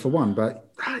on me, for one.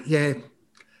 But yeah,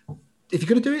 if you're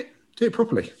going to do it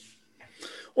properly.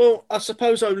 Well, I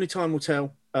suppose only time will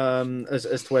tell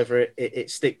as to whether it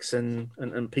sticks and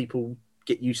people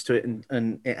get used to it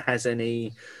and it has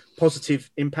any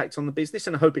positive impact on the business.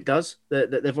 And I hope it does.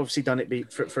 They've obviously done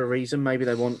it for a reason. Maybe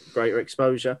they want greater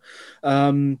exposure.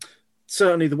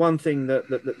 Certainly the one thing that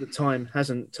the time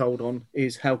hasn't told on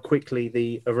is how quickly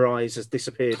the Arise has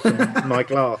disappeared from my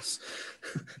glass.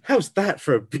 How's that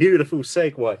for a beautiful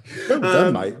segue? Well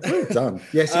done, mate. Well done.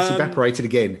 Yes, it's evaporated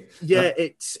again. Yeah,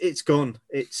 it's gone.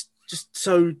 It's just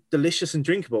so delicious and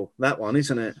drinkable, that one,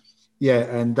 isn't it? Yeah,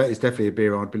 and that is definitely a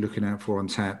beer I'd be looking out for on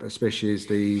tap, especially as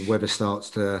the weather starts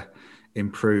to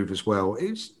improve as well.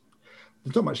 There's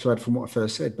not much to add from what I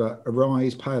first said, but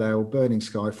Arise, Pale Ale, Burning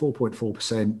Sky,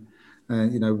 4.4%.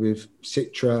 With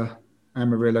Citra,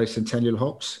 Amarillo, Centennial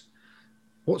hops.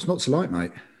 What's not to like,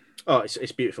 mate? Oh,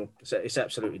 it's beautiful. It's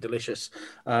absolutely delicious.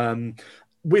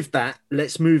 With that,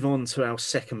 let's move on to our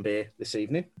second beer this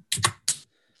evening.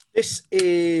 This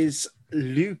is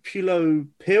Lupulo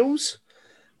Pils,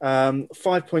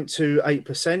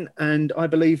 5.28%. And I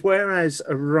believe whereas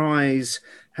Arise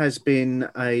has been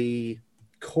a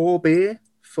core beer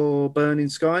for Burning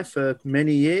Sky for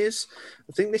many years.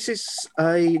 I think this is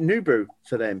a new brew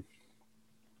for them.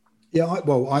 Yeah,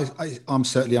 I'm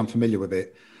certainly unfamiliar with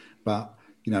it, but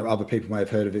other people may have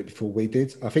heard of it before we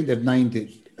did. I think they've named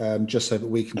it just so that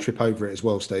we can trip over it as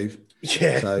well, Steve.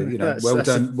 Yeah. So well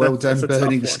done,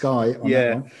 Burning Sky on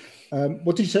that one.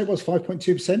 What did you say it was?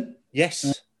 5.2%.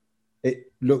 Yes.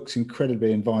 It looks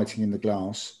incredibly inviting in the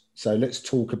glass. So let's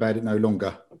talk about it no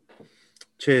longer.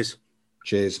 Cheers.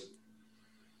 Cheers.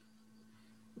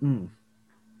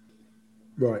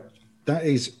 Right. That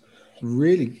is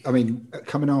really,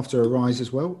 coming after a rise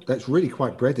as well, that's really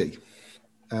quite bready,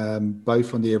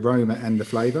 both on the aroma and the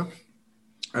flavour.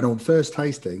 And on first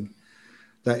tasting,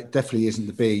 that definitely isn't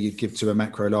the beer you'd give to a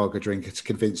macro lager drinker to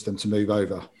convince them to move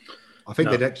over. I think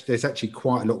there's actually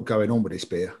quite a lot going on with this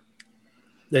beer.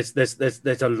 There's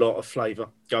a lot of flavour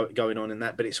going on in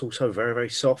that, but it's also very, very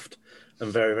soft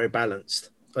and very, very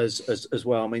balanced as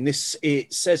well. I mean,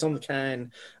 it says on the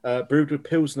can, brewed with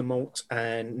Pilsner malt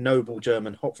and noble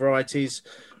German hop varieties,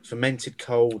 fermented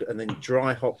cold, and then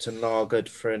dry hopped and lagered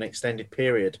for an extended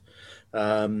period.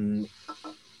 Yeah,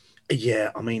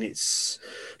 I mean, it's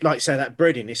like say that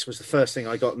breadiness was the first thing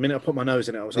I got. The minute I put my nose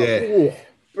in it, I was like, oh,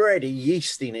 bready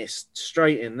yeastiness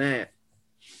straight in there.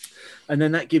 And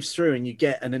then that gives through and you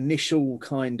get an initial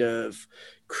kind of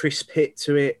crisp hit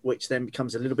to it, which then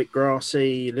becomes a little bit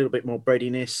grassy, a little bit more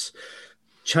breadiness,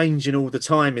 changing all the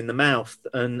time in the mouth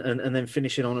and then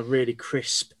finishing on a really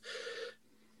crisp,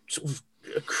 sort of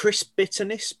a crisp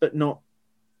bitterness, but not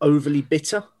overly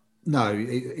bitter. No,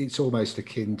 it's almost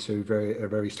akin to a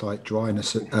very slight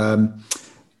dryness.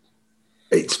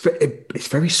 It's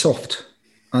very soft.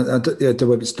 I don't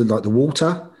know if it's like the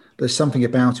water. There's something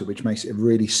about it which makes it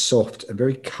really soft and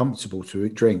very comfortable to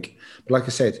drink. But like I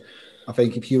said, I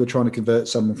think if you were trying to convert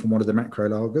someone from one of the macro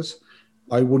lagers,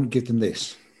 I wouldn't give them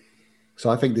this. So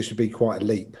I think this would be quite a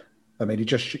leap. I mean, it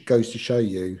just goes to show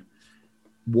you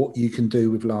what you can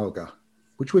do with lager,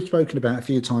 which we've spoken about a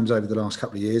few times over the last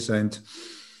couple of years. And,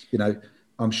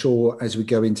 I'm sure as we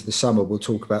go into the summer, we'll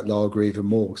talk about lager even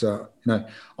more. So,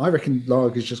 I reckon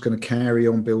lager is just going to carry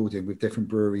on building with different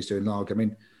breweries doing lager. I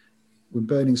mean, when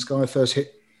Burning Sky first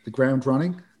hit the ground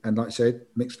running, and like I said,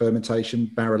 mixed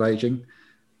fermentation, barrel aging,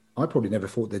 I probably never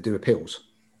thought they'd do a Pils.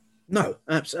 No,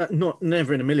 absolutely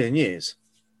never in a million years.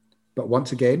 But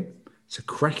once again, it's a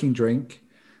cracking drink,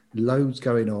 loads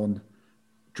going on,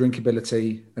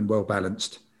 drinkability and well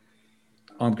balanced.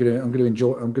 I'm going to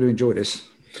enjoy this.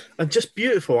 And just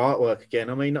beautiful artwork again.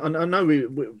 I mean, I know we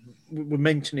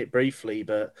mentioned it briefly,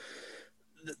 but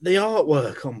the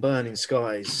artwork on Burning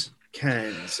Sky's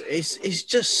cans is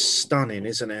just stunning,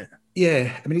 isn't it?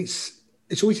 Yeah, I mean it's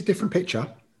always a different picture.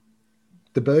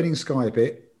 The Burning Sky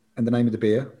bit and the name of the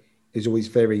beer is always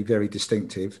very, very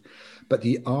distinctive, but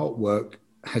the artwork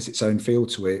has its own feel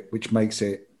to it, which makes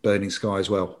it Burning Sky as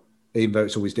well, even though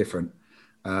it's always different.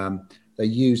 They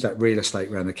use that real estate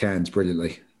around the cans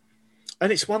brilliantly. And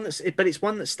it's one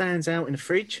that stands out in a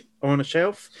fridge or on a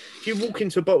shelf. If you walk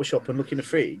into a bottle shop and look in a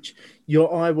fridge,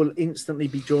 your eye will instantly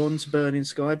be drawn to Burning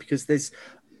Sky because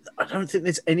I don't think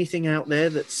there's anything out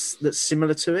there that's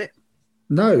similar to it.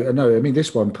 No. I mean,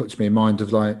 this one puts me in mind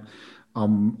of like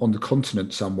on the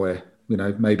continent somewhere.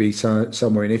 Maybe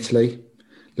somewhere in Italy,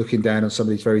 looking down on some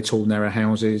of these very tall, narrow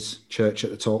houses, church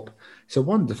at the top. It's a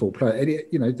wonderful place.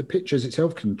 The pictures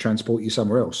itself can transport you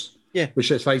somewhere else. Yeah.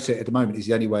 Which, let's face it, at the moment is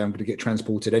the only way I'm going to get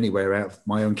transported anywhere out of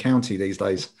my own county these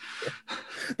days.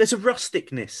 There's a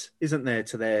rusticness, isn't there,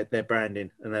 to their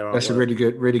branding and their artwork. That's a really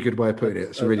good way of putting it.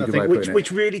 It's a really good way of putting it.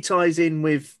 Which really ties in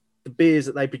with the beers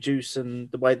that they produce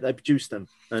and the way that they produce them.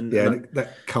 And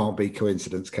that can't be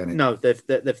coincidence, can it? No, they've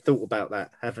thought about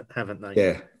that, haven't they?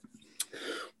 Yeah.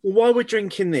 Well, while we're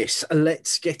drinking this,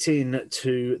 let's get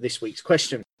into this week's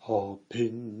question.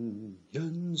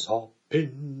 Opinions,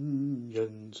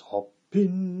 opinions,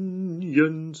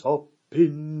 opinions,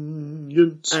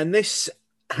 opinions. And this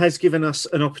has given us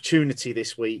an opportunity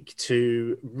this week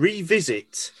to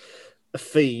revisit a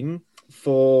theme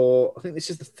for, I think this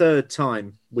is the third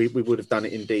time we would have done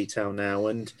it in detail now.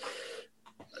 And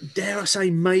dare I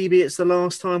say, maybe it's the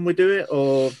last time we do it,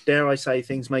 or dare I say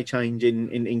things may change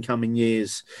in coming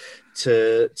years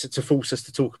to force us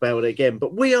to talk about it again.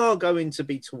 But we are going to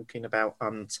be talking about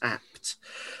Untappd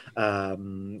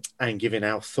and giving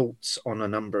our thoughts on a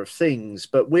number of things.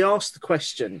 But we asked the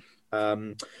question,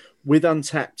 with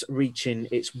Untappd reaching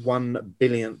its 1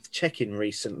 billionth check-in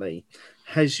recently,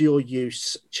 has your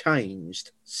use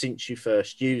changed since you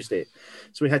first used it?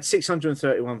 So we had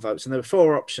 631 votes and there were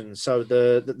 4 options. So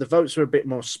the votes were a bit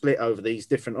more split over these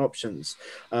different options.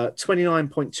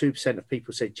 29.2% of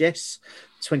people said yes.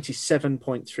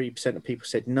 27.3% of people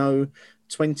said no.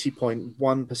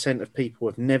 20.1% of people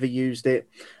have never used it,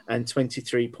 and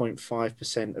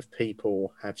 23.5% of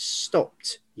people have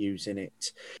stopped using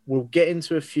it. We'll get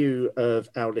into a few of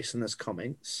our listeners'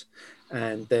 comments,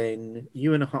 and then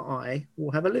you and I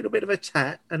will have a little bit of a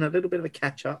chat and a little bit of a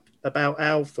catch up about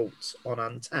our thoughts on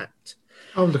Untapped.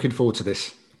 I'm looking forward to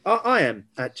this. I am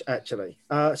actually.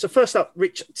 So first up,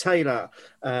 Rich Taylor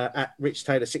at Rich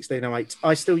Taylor 1608.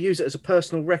 I still use it as a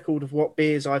personal record of what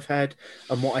beers I've had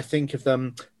and what I think of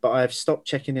them, but I have stopped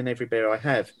checking in every beer I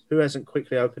have. Who hasn't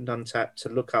quickly opened Untapped to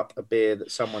look up a beer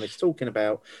that someone is talking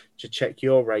about, to check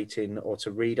your rating, or to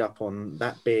read up on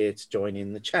that beer to join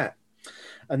in the chat?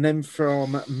 And then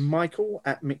from Michael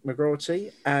at Mick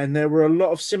McGrawty, and there were a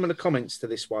lot of similar comments to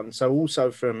this one. So also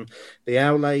from the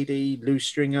Owl Lady, Lou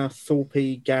Stringer,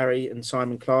 Thorpe, Gary, and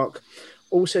Simon Clark,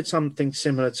 all said something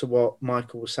similar to what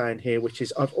Michael was saying here, which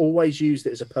is, I've always used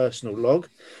it as a personal log,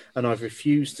 and I've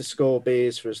refused to score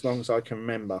beers for as long as I can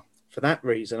remember. For that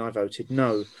reason, I voted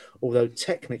no, although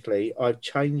technically I've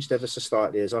changed ever so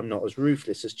slightly, as I'm not as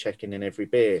ruthless as checking in every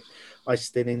beer. I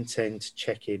still intend to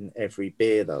check in every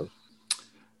beer, though.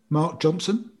 Mark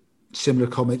Johnson, similar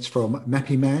comments from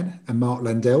Mappy Man and Mark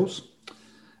Landells.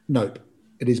 Nope,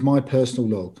 it is my personal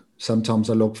log. Sometimes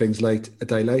I log things a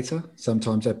day later.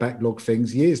 Sometimes I backlog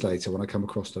things years later when I come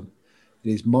across them.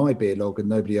 It is my beer log and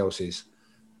nobody else's.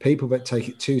 People that take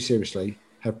it too seriously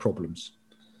have problems.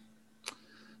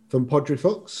 From Podry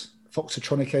Fox,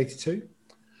 Foxatronic 82.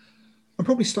 I'm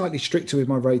probably slightly stricter with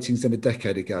my ratings than a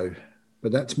decade ago,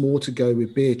 but that's more to go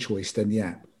with beer choice than the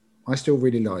app. I still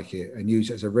really like it and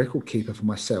use it as a record keeper for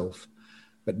myself,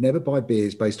 but never buy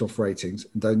beers based off ratings,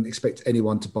 and don't expect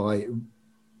anyone to buy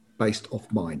based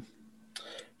off mine.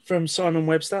 From Simon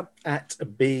Webster at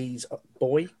Bees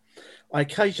Boy. I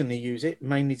occasionally use it,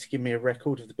 mainly to give me a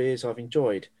record of the beers I've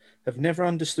enjoyed. Have never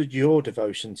understood your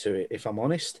devotion to it, if I'm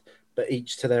honest, but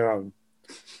each to their own.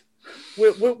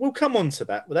 We'll come on to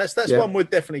that. That's one we're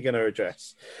definitely going to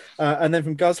address. And then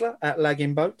from Guzzler at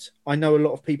Lagging Boat. I know a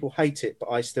lot of people hate it, but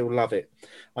I still love it.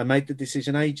 I made the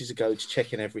decision ages ago to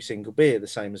check in every single beer, the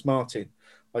same as Martin.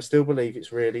 I still believe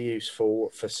it's really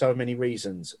useful for so many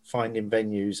reasons, finding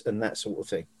venues and that sort of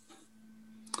thing.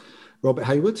 Robert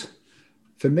Hayward.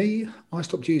 For me, I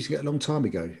stopped using it a long time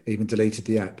ago, even deleted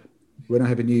the app. When I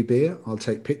have a new beer, I'll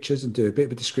take pictures and do a bit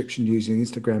of a description using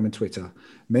Instagram and Twitter,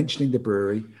 mentioning the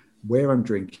brewery, where I'm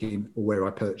drinking, or where I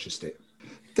purchased it.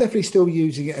 Definitely still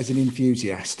using it as an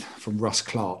enthusiast, from Russ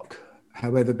Clark.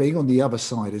 However, being on the other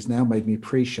side has now made me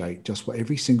appreciate just what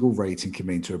every single rating can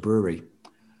mean to a brewery.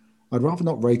 I'd rather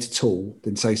not rate at all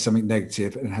than say something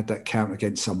negative and have that count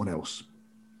against someone else.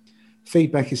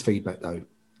 Feedback is feedback though,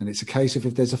 and it's a case of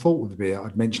if there's a fault with a beer,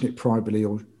 I'd mention it privately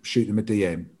or shoot them a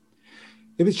DM.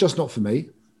 If it's just not for me,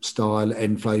 style,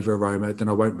 end, flavour, aroma, then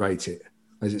I won't rate it,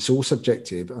 as it's all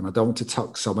subjective and I don't want to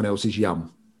tuck someone else's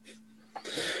yum.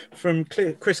 From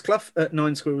Chris Clough at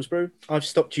Nine Squirrels Brew. I've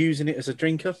stopped using it as a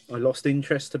drinker. I lost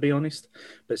interest, to be honest,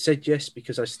 but said yes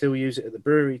because I still use it at the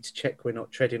brewery to check we're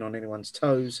not treading on anyone's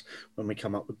toes when we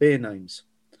come up with beer names.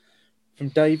 From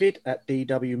David at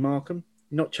DW Markham.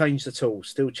 Not changed at all.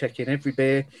 Still checking every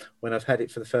beer when I've had it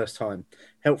for the first time.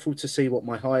 Helpful to see what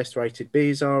my highest rated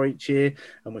beers are each year,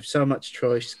 and with so much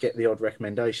choice, get the odd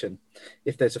recommendation.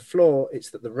 If there's a flaw,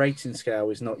 it's that the rating scale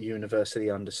is not universally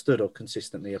understood or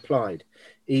consistently applied.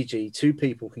 E.g., two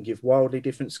people can give wildly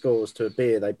different scores to a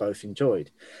beer they both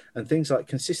enjoyed, and things like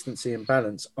consistency and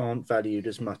balance aren't valued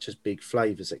as much as big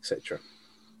flavours, etc.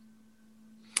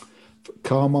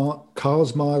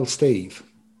 Carsmile Steve.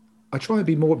 I try and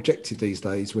be more objective these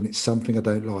days when it's something I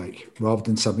don't like, rather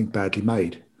than something badly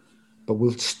made. But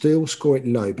we'll still score it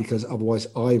low because otherwise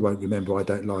I won't remember I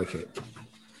don't like it.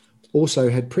 Also,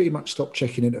 had pretty much stopped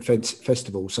checking in at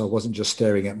festivals, so I wasn't just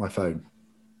staring at my phone.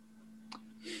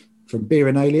 From Beer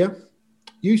and Alia.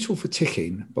 Useful for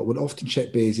ticking, but would often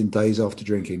check beers in days after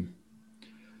drinking.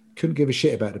 Couldn't give a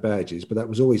shit about the badges, but that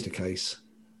was always the case.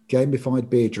 Gamified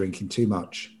beer drinking too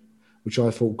much, which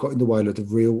I thought got in the way of the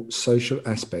real social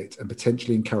aspect and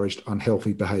potentially encouraged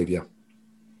unhealthy behaviour.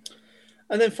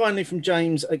 And then finally from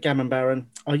James at Gammon Baron,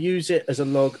 I use it as a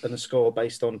log and a score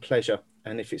based on pleasure,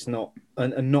 and if it's not,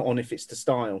 and not on if it's the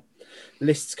style.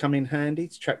 Lists come in handy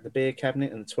to track the beer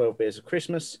cabinet and the 12 beers of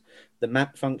Christmas. The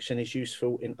map function is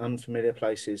useful in unfamiliar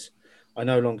places. I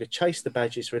no longer chase the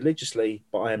badges religiously,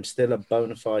 but I am still a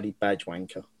bona fide badge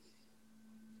wanker.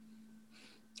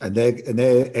 And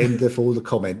there end of all the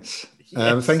comments.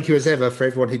 Yes. Thank you as ever for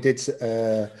everyone who did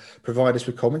provide us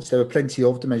with comments. There were plenty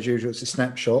of them, as usual. It's a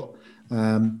snapshot.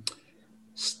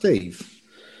 Steve.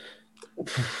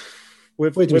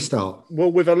 Where do we start?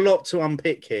 Well, we've a lot to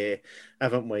unpick here,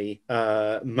 haven't we?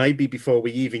 Maybe before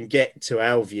we even get to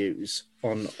our views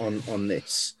on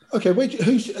this. Okay, where do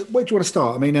you want to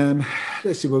start? I mean,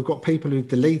 let's see. We've got people who've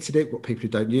deleted it. We've got people who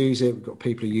don't use it. We've got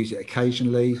people who use it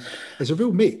occasionally. There's a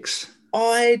real mix.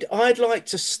 I'd like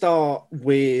to start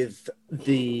with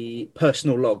the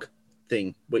personal log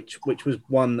thing, which was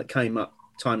one that came up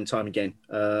time and time again.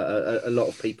 A lot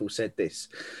of people said this,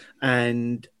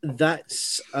 and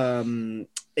that's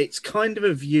it's kind of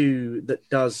a view that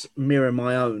does mirror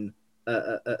my own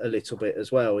a little bit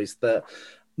as well. Is that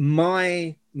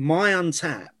my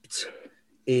Untapped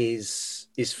is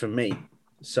for me.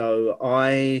 So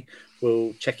I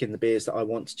will check in the beers that I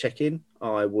want to check in.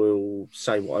 I will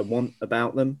say what I want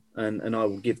about them, and I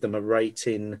will give them a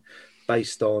rating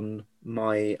based on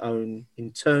my own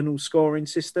internal scoring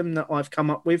system that I've come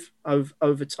up with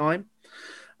over time.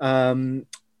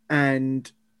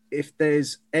 And if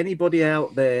there's anybody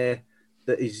out there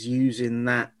that is using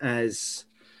that as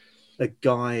a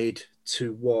guide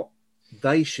to what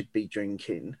they should be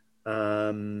drinking,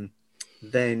 then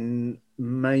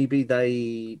maybe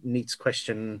they need to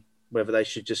question whether they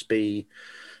should just be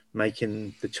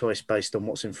making the choice based on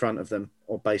what's in front of them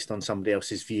or based on somebody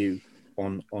else's view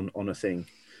on a thing.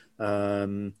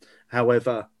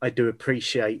 However, I do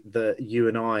appreciate that you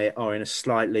and I are in a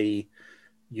slightly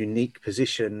unique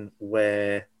position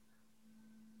where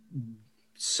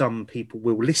some people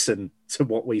will listen to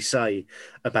what we say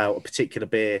about a particular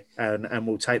beer and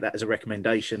will take that as a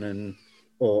recommendation and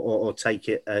or take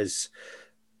it as,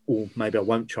 oh, maybe I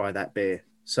won't try that beer.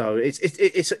 So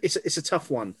it's a tough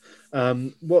one.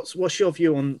 What's your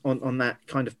view on that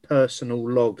kind of personal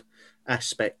log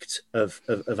aspect of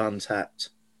Untapped?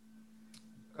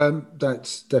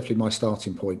 That's definitely my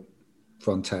starting point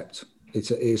for Untapped. It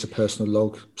is a personal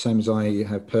log, same as I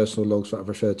have personal logs that I've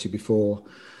referred to before.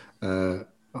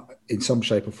 In some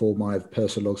shape or form, I have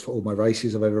personal logs for all my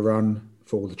races I've ever run,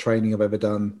 for all the training I've ever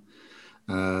done.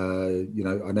 I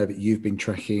know that you've been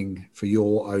tracking for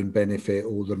your own benefit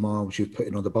all the miles you've put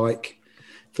in on the bike.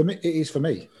 For me, it is for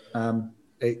me.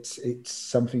 It's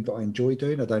something that I enjoy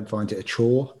doing. I don't find it a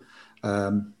chore.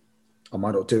 I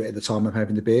might not do it at the time I'm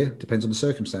having the beer. Depends on the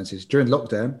circumstances. During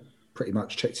lockdown, pretty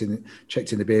much checked in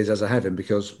the beers as I have them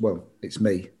because, well, it's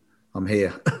me. I'm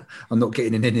here. I'm not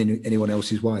getting in anyone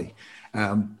else's way.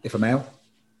 If I'm out,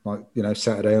 like,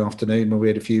 Saturday afternoon when we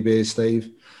had a few beers, Steve,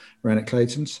 around at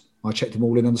Clayton's, I checked them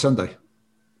all in on Sunday.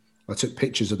 I took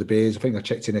pictures of the beers. I think I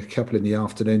checked in a couple in the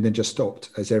afternoon, then just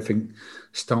stopped as everything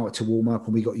started to warm up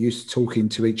and we got used to talking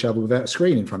to each other without a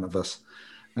screen in front of us.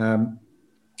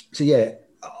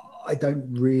 I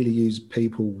don't really use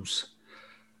people's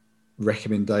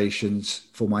recommendations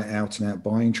for my out-and-out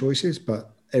buying choices,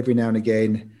 but every now and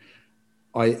again,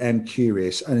 I am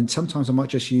curious. And sometimes I might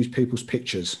just use people's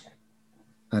pictures.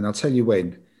 And I'll tell you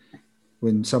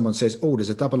when someone says, oh,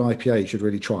 there's a double IPA you should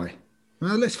really try.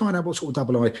 Well, let's find out what sort of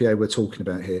double IPA we're talking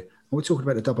about here. Are we talking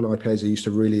about the double IPAs I used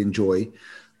to really enjoy?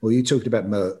 Or are you talking about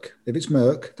Merck? If it's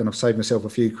Merck, then I've saved myself a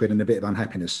few quid and a bit of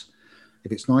unhappiness.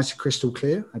 If it's nice and crystal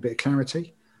clear, a bit of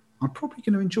clarity, I'm probably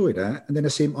going to enjoy that. And then I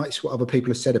see what other people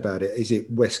have said about it. Is it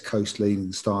West Coast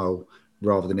leaning style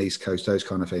rather than East Coast, those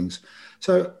kind of things.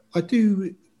 So I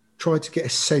do try to get a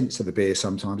sense of a beer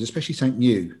sometimes, especially something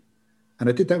new. And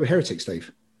I did that with Heretic,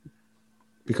 Steve.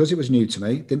 Because it was new to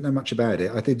me, didn't know much about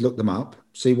it. I did look them up,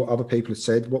 see what other people had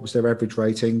said, what was their average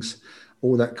ratings,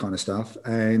 all that kind of stuff.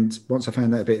 And once I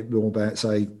found out a bit more about,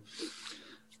 say,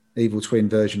 Evil Twin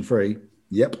version 3,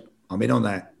 yep, I'm in on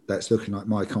that. That's looking like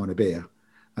my kind of beer.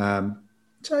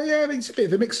 It's a bit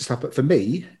of a mix of stuff. But for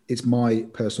me, it's my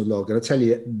personal log. And I'll tell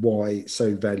you why it's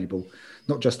so valuable,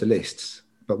 not just the lists,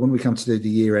 but when we come to do the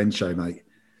year-end show, mate,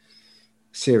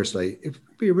 seriously, it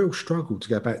would be a real struggle to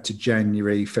go back to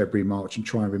January, February, March and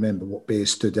try and remember what beer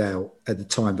stood out at the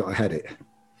time that I had it.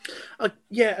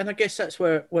 And I guess that's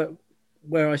where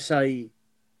I say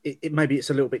it maybe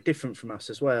it's a little bit different from us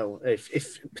as well.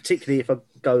 If particularly if I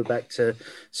go back to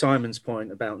Simon's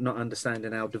point about not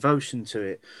understanding our devotion to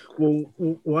it,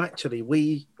 well actually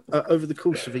we over the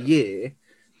course of a year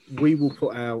we will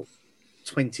put out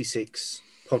 26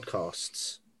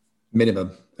 podcasts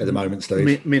minimum at the moment,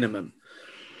 Steve. Minimum.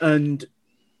 And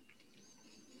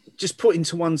just putting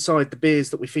to one side the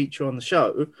beers that we feature on the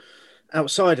show,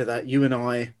 outside of that, you and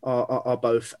I are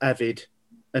both avid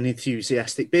and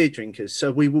enthusiastic beer drinkers. So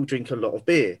we will drink a lot of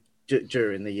beer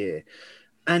during the year.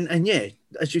 And yeah,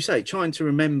 as you say, trying to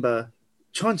remember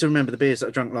the beers that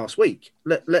I drank last week,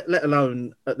 let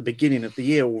alone at the beginning of the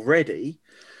year already,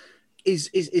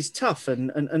 is tough, and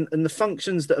the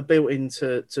functions that are built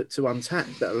into to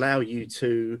Untappd that allow you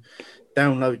to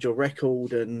download your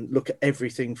record and look at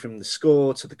everything from the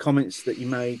score to the comments that you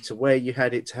made to where you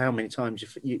had it to how many times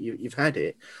you've had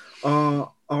it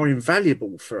are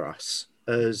invaluable for us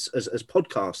as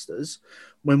podcasters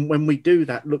when we do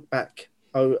that look back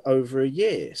over a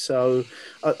year. So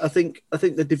I think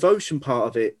the devotion part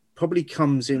of it probably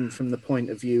comes in from the point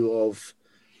of view of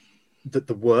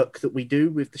the work that we do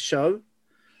with the show.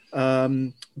 But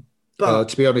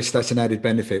to be honest, that's an added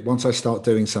benefit. Once I start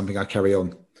doing something, I carry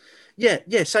on. Yeah,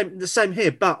 the same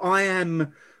here. But I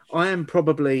am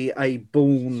probably a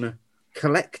born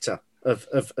collector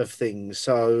of things.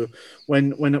 So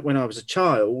when I was a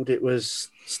child, it was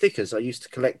stickers. I used to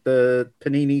collect the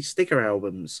Panini sticker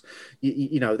albums.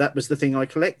 You know, that was the thing I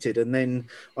collected, and then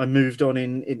I moved on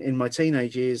in my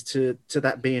teenage years to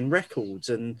that being records,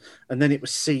 and then it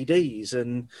was CDs,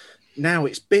 and now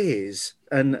it's beers,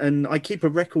 and I keep a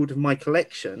record of my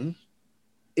collection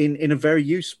in a very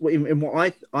useful, in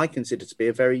what I consider to be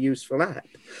a very useful app.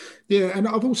 Yeah, and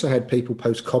I've also had people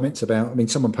post comments about, I mean,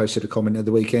 someone posted a comment at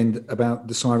the weekend about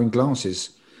the Siren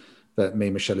glasses that me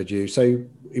and Michelle had used. So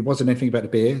it wasn't anything about the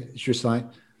beer. It's just like,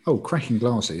 oh, cracking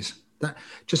glasses. That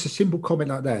just a simple comment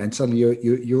like that, and suddenly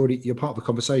you're part of a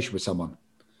conversation with someone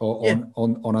on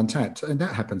Untappd, and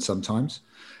that happens sometimes.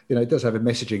 You know, it does have a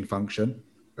messaging function,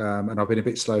 and I've been a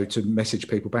bit slow to message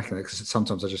people back on it because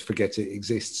sometimes I just forget it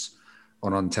exists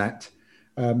on Untappd.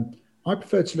 I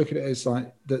prefer to look at it as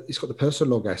like that. It's got the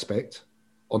personal log aspect.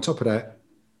 On top of that,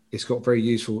 it's very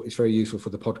useful for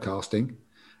the podcasting,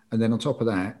 and then on top of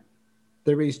that,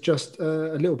 there is just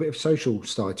a little bit of social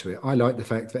side to it. I like the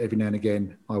fact that every now and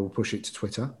again I will push it to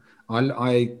Twitter.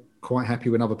 I quite happy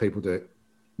when other people do it.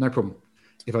 No problem.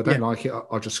 If I don't like it,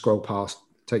 I'll just scroll past.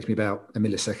 It takes me about a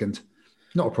millisecond.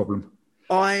 Not a problem.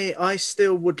 I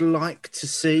still would like to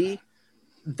see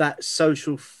that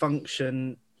social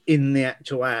function in the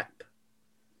actual app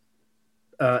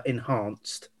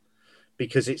enhanced,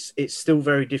 because it's still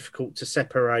very difficult to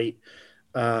separate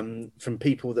from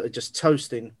people that are just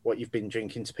toasting what you've been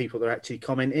drinking to people that are actually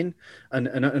commenting,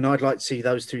 and I'd like to see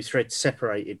those two threads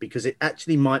separated, because it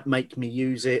actually might make me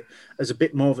use it as a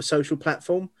bit more of a social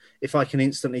platform if I can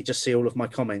instantly just see all of my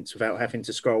comments without having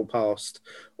to scroll past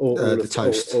all of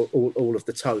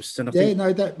the toasts. And I think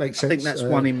that makes sense. I think that's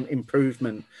one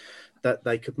improvement that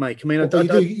they could make. I mean,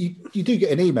 you do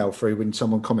get an email through when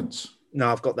someone comments. No,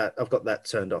 I've got that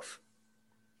turned off.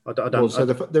 I don't. Well, so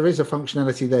there is a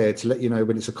functionality there to let you know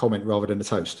when it's a comment rather than a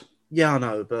toast. Yeah, I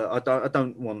know, but I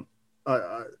don't want.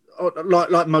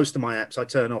 Like most of my apps, I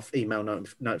turn off email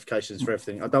notifications for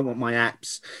everything. I don't want my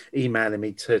apps emailing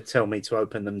me to tell me to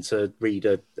open them to read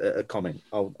a comment.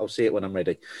 I'll see it when I'm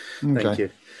ready. Okay. Thank you.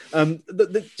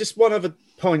 Just one other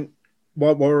point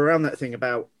while we're around that thing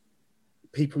about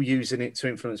people using it to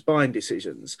influence buying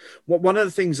decisions. One of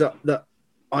the things that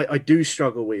I do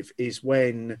struggle with is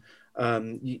when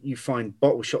you find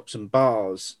bottle shops and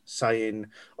bars saying,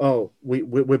 "Oh,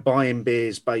 we're buying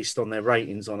beers based on their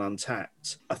ratings on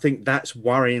Untappd." I think that's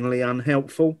worryingly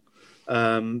unhelpful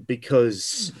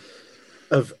because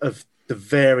of the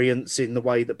variance in the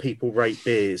way that people rate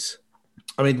beers.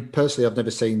 I mean, personally, I've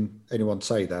never seen anyone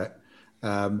say that,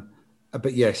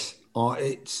 but yes,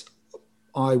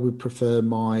 I would prefer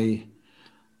my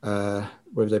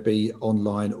whether they be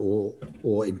online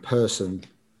or in person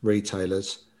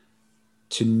retailers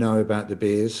to know about the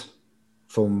beers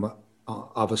from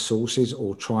other sources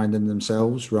or trying them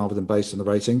themselves rather than based on the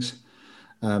ratings.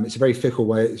 It's a very fickle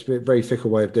way. It's a very fickle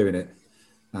way of doing it.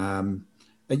 And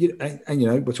you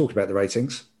know, we're talking about the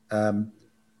ratings. I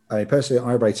mean, personally,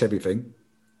 I rate everything.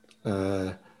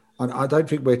 And I don't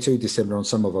think we're too dissimilar on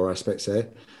some of our aspects there.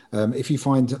 If you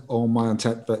find on my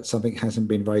Untappd that something hasn't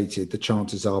been rated, the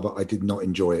chances are that I did not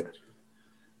enjoy it.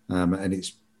 And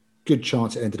it's good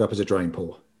chance it ended up as a drain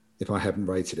pour if I haven't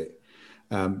rated it.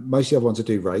 Most of the other ones I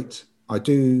do rate. I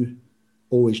do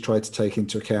always try to take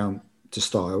into account the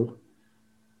style.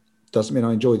 Doesn't mean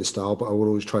I enjoy the style, but I will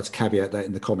always try to caveat that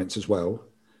in the comments as well.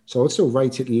 So I'll still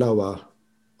rate it lower.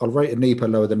 I'll rate a NEPA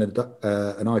lower than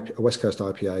a West Coast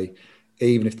IPA,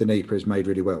 even if the NEPA is made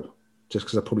really well, just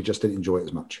because I probably just didn't enjoy it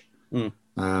as much.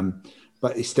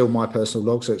 But it's still my personal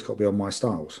log, so it's got to be on my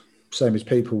styles. Same as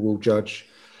people will judge.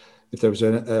 If there was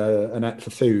an app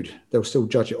for food, they'll still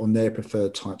judge it on their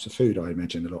preferred types of food, I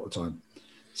imagine, a lot of the time.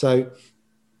 So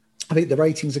I think the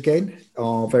ratings, again,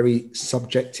 are very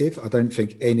subjective. I don't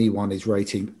think anyone is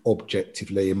rating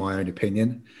objectively, in my own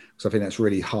opinion, because I think that's a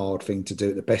really hard thing to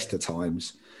do at the best of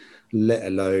times, let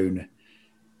alone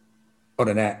on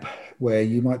an app where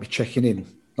you might be checking in,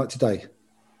 like today,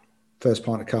 first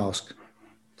pint of cask,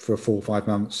 for 4 or 5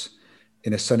 months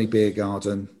in a sunny beer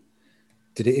garden.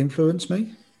 Did it influence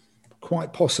me?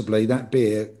 Quite possibly that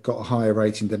beer got a higher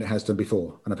rating than it has done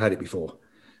before, and I've had it before.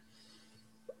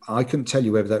 I couldn't tell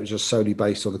you whether that was just solely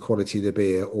based on the quality of the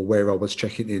beer or where I was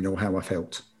checking in or how I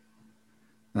felt.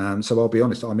 So I'll be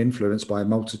honest, I'm influenced by a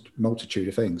multitude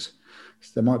of things.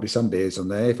 There might be some beers on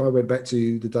there. If I went back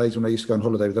to the days when I used to go on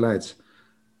holiday with the lads,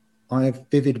 I have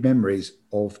vivid memories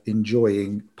of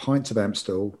enjoying pints of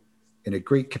Amstel in a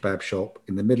Greek kebab shop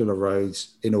in the middle of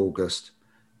Rhodes in August.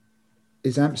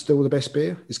 Is Amstel the best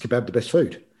beer? Is kebab the best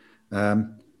food?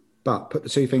 But put the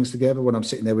two things together when I'm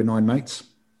sitting there with 9 mates,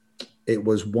 it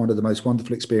was one of the most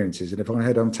wonderful experiences. And if I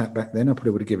had Untapped back then, I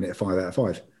probably would have given it a 5 out of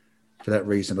 5 for that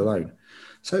reason alone.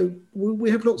 So we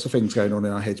have lots of things going on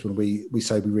in our heads when we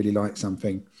say we really like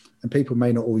something, and people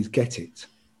may not always get it.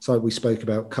 So we spoke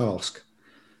about Cask.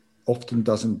 Often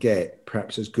doesn't get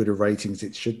perhaps as good a rating as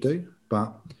it should do,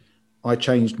 but I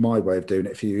changed my way of doing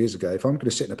it a few years ago. If I'm going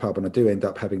to sit in a pub and I do end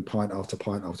up having pint after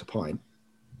pint after pint,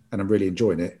 and I'm really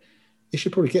enjoying it, it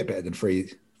should probably get better than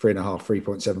 3.5,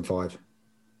 3.75.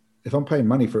 If I'm paying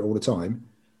money for it all the time,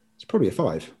 it's probably a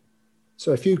 5.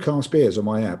 So a few Cask beers on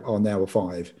my app are now a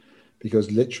 5,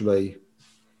 because literally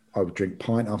I would drink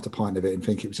pint after pint of it and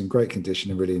think it was in great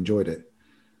condition and really enjoyed it.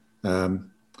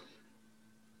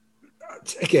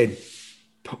 Again,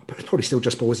 it probably still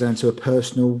just boils down to a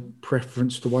personal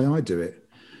preference the way I do it.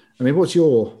 I mean, what's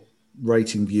your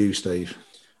rating view, Steve?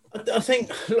 I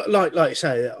think, like you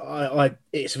say, I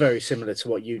it's very similar to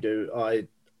what you do.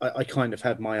 I kind of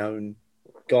have my own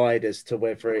guide as to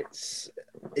whether it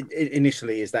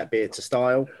initially is that beer to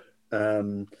style.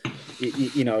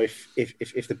 You know,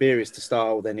 if the beer is to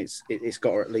style, then it's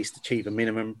got to at least achieve a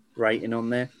minimum rating on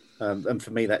there. And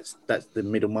for me, that's the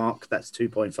middle mark. That's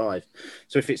 2.5.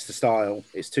 So if it's the style,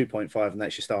 it's 2.5, and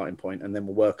that's your starting point, and then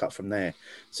we'll work up from there.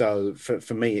 So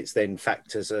for me, it's then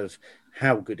factors of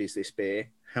how good is this beer?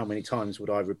 How many times would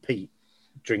I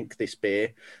drink this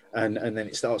beer? And then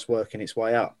it starts working its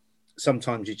way up.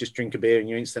 Sometimes you just drink a beer and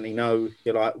you instantly know,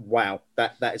 you're like, wow,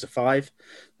 that is a 5.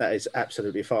 That is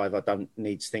absolutely a 5. I don't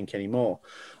need to think anymore.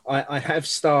 I have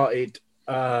started...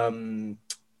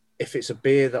 if it's a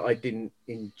beer that I didn't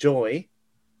enjoy,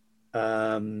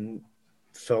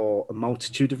 for a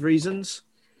multitude of reasons,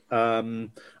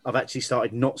 I've actually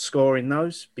started not scoring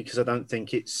those, because I don't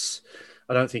think it's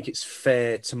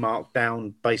fair to mark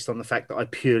down based on the fact that I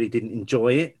purely didn't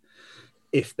enjoy it.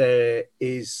 If there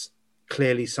is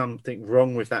clearly something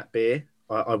wrong with that beer,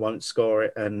 I won't score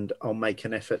it, and I'll make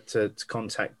an effort to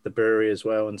contact the brewery as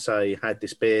well and say, had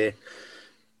this beer,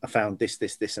 I found this,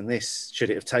 and this. Should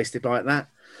it have tasted like that?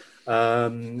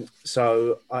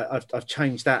 So I've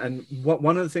changed that, and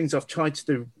one of the things I've tried to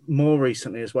do more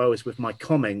recently as well is with my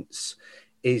comments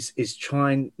is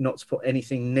trying not to put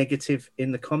anything negative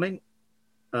in the comment.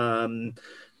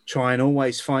 Try and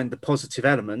always find the positive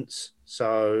elements.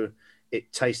 So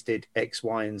it tasted X,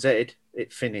 Y, and Z.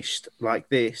 It finished like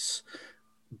this,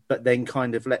 but then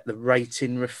kind of let the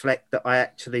rating reflect that I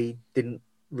actually didn't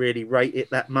really rate it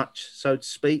that much, so to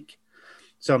speak.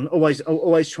 So I'm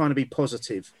always trying to be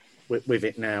positive with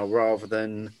it now, rather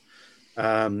than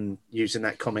using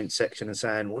that comment section and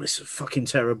saying, well, this is a fucking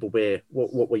terrible beer.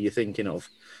 What were you thinking of,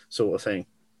 sort of thing.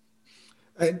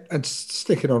 And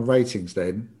sticking on ratings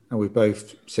then, and we've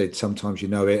both said sometimes you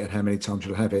know it and how many times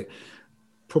you'll have it.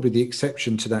 Probably the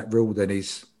exception to that rule then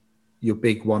is your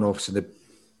big one-offs and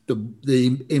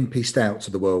the Impey Stouts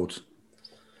of the world,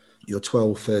 your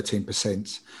 12,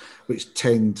 13%, which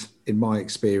tend, in my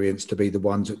experience, to be the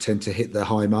ones that tend to hit the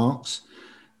high marks.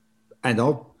 And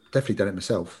I've definitely done it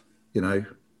myself. You know,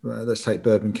 let's take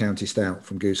Bourbon County Stout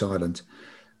from Goose Island.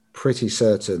 Pretty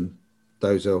certain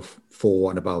those are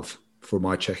 4 and above for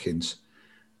my check-ins.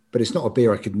 But it's not a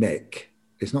beer I could neck.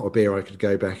 It's not a beer I could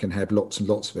go back and have lots and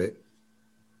lots of it,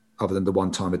 other than the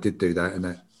one time I did do that, and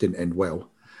that didn't end well.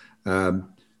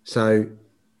 So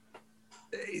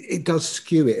it does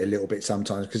skew it a little bit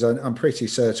sometimes, because I'm pretty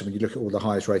certain when you look at all the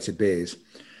highest rated beers,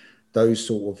 those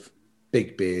sort of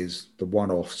big beers, the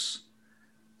one-offs,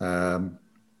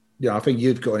 I think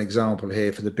you've got an example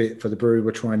here for the brewery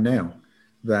we're trying now,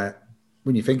 that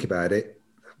when you think about it,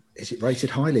 is it rated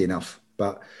highly enough?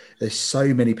 But there's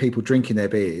so many people drinking their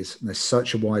beers, and there's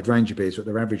such a wide range of beers, but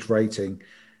their average rating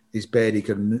is barely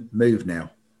going to move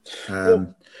now.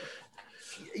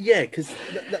 Yeah, because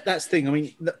that's the thing. I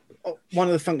mean, one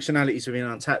of the functionalities of being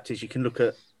Untapped is you can look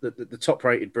at the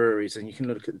top-rated breweries, and you can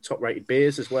look at the top-rated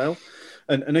beers as well.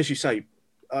 And as you say,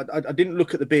 I didn't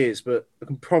look at the beers, but I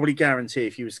can probably guarantee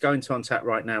if you was going to Untappd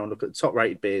right now and look at the top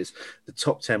rated beers, the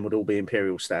top 10 would all be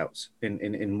Imperial Stouts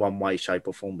in one way, shape,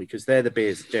 or form, because they're the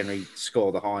beers that generally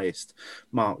score the highest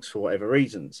marks for whatever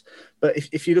reasons. But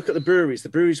if you look at the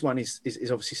breweries one is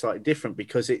obviously slightly different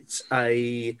because it's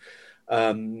an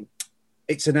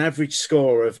average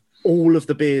score of all of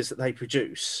the beers that they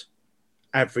produce,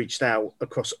 averaged out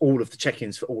across all of the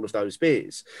check-ins for all of those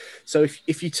beers. So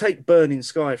if you take Burning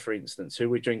Sky, for instance, who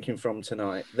we're drinking from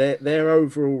tonight, their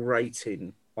overall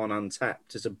rating on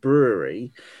Untappd as a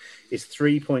brewery is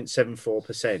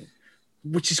 3.74%,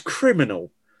 which is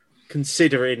criminal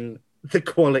considering the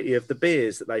quality of the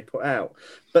beers that they put out.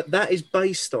 But that is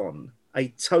based on a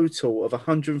total of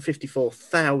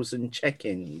 154,000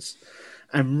 check-ins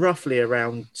and roughly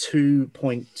around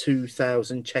 2.2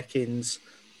 thousand check-ins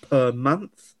per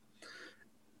month.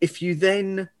 If you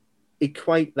then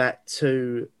equate that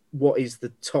to what is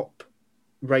the top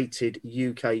rated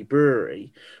UK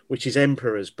brewery, which is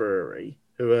Emperor's Brewery,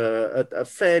 who are a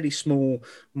fairly small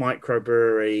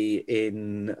microbrewery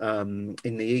in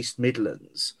the East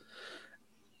Midlands,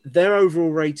 their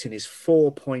overall rating is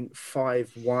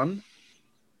 4.51,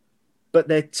 but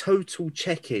their total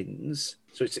check-ins,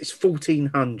 so it's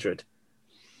 1,400.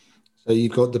 So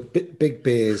you've got the big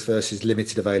beers versus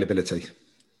limited availability.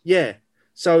 Yeah.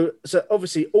 So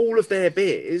obviously all of their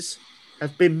beers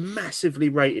have been massively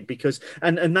rated because,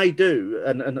 and they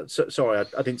do, sorry,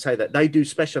 I didn't say that, they do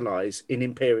specialise in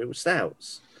Imperial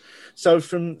Stouts. So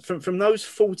from those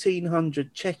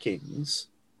 1,400 check-ins,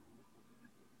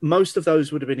 most of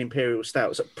those would have been Imperial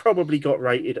Stouts that probably got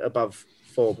rated above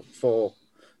four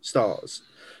stars.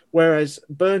 Whereas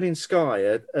Burning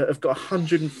Sky have got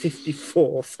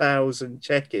 154,000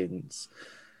 check-ins.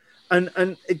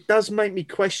 And it does make me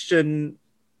question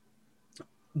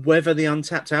whether the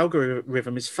Untappd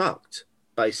algorithm is fucked,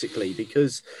 basically,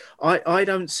 because I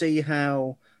don't see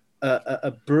how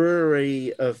a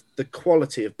brewery of the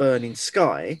quality of Burning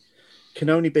Sky can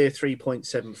only be a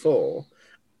 3.74,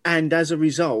 and as a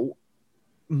result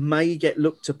may get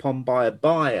looked upon by a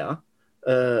buyer,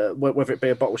 whether it be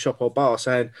a bottle shop or bar,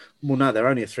 saying, well, no, they're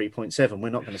only a 3.7. We're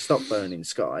not going to stop Burning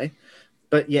Sky.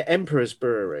 But yeah, Emperor's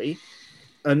Brewery,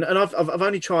 and I've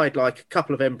only tried like a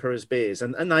couple of Emperor's beers,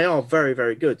 and they are very,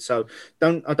 very good. So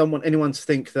I don't want anyone to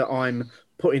think that I'm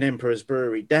putting Emperor's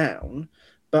Brewery down,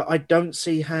 but I don't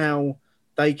see how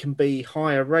they can be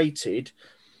higher rated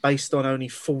based on only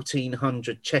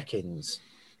 1,400 check-ins.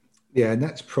 Yeah, and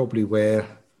that's probably where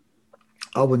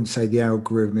I wouldn't say the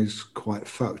algorithm is quite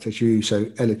fucked, as you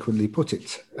so eloquently put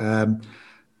it.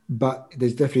 But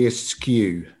there's definitely a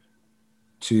skew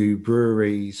to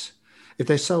breweries. If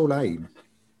their sole aim,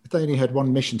 if they only had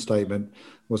one mission statement,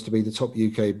 was to be the top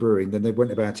UK brewing, then they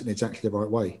went about it in exactly the right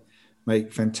way.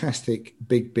 Make fantastic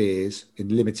big beers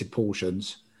in limited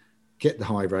portions, get the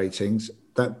high ratings.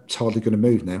 That's hardly going to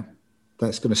move now.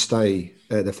 That's going to stay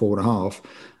at the 4.5.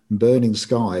 Burning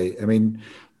Sky, I mean,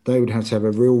 they would have to have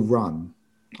a real run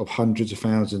of hundreds of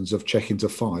thousands of check-ins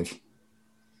of 5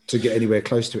 to get anywhere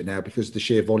close to it now because of the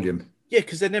sheer volume. Yeah,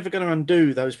 because they're never going to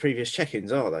undo those previous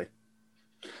check-ins, are they?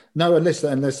 No, unless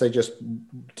they just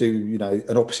do,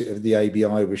 an opposite of the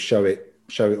ABI with show it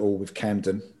all with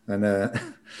Camden, and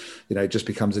it just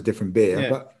becomes a different beer. Yeah.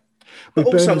 But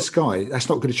with Burning Sky, that's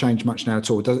not going to change much now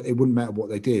at all. It wouldn't matter what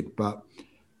they did, but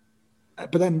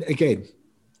then again,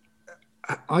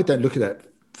 I don't look at that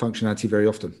functionality very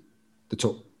often. The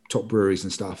top breweries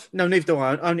and stuff. No, neither do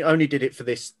I. Only did it for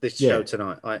this show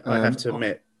tonight. I have to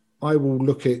admit. I will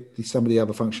look at some of the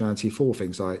other functionality for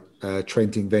things like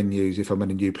trending venues if I'm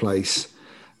in a new place.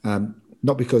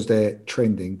 Not because they're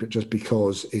trending, but just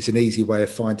because it's an easy way of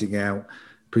finding out,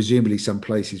 presumably some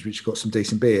places which have got some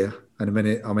decent beer, and a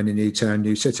minute I'm in a new town,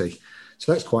 new city.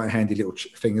 So that's quite a handy little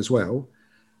thing as well.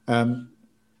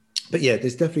 But yeah,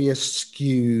 there's definitely a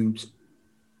skewed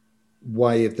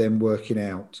way of them working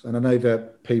out. And I know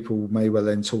that people may well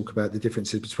then talk about the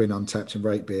differences between Untappd and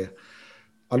Rate Beer.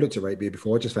 I looked at Rate Beer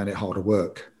before, I just found it harder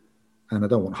work, and I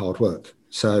don't want hard work.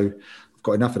 So I've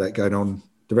got enough of that going on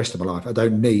the rest of my life. I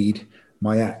don't need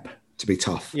my app to be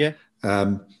tough. Yeah.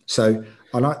 So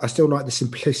I still like the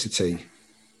simplicity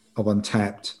of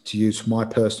Untappd to use for my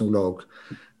personal log.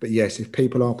 But yes, if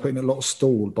people are putting a lot of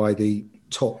stall by the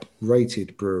top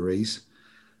rated breweries,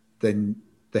 then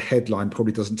the headline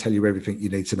probably doesn't tell you everything you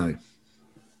need to know.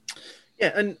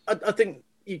 Yeah, and I think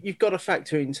you've got to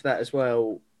factor into that as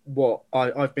well what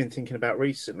I've been thinking about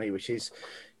recently, which is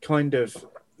kind of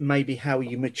maybe how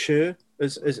you mature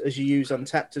as you use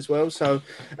Untappd as well. So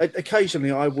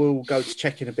occasionally I will go to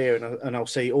check in a beer and I'll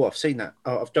see, I've seen that,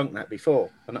 I've drunk that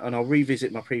before, and I'll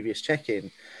revisit my previous check-in.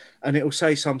 and it will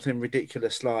say something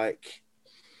ridiculous like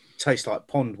tastes like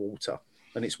pond water,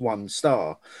 and it's 1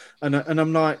 star, and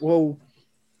I'm like, well,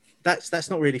 that's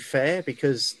not really fair,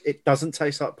 because it doesn't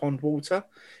taste like pond water.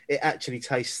 It actually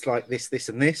tastes like this,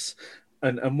 and this,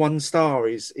 and 1 star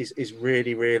is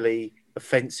really, really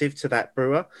offensive to that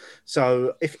brewer.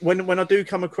 So when I do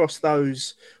come across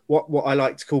those, what I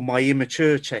like to call my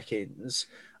immature check-ins,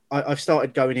 I've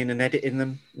started going in and editing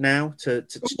them now to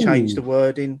change the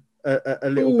wording a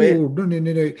little bit.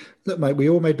 No. Look, mate, we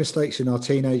all made mistakes in our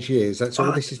teenage years. That's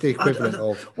all this is the equivalent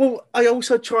of. Well, I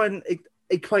also try and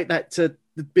equate that to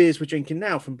the beers we're drinking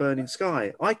now from Burning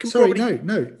Sky. I can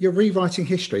no, you're rewriting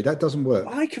history. That doesn't work.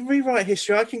 I can rewrite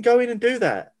history. I can go in and do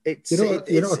that.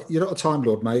 You're not a Time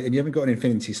Lord, mate, and you haven't got an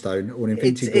Infinity Stone or an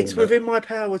Infinity Gauntlet. It's within my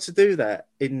power to do that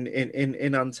in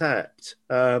Untapped.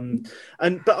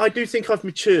 But I do think I've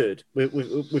matured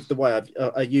with the way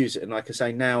I use it. And like I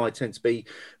say, now I tend to be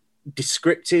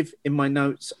descriptive in my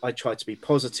notes. I try to be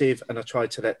positive, and I try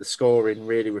to let the scoring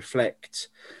really reflect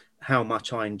how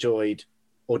much I enjoyed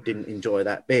or didn't enjoy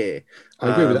that beer.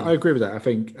 I agree with that. I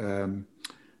think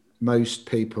most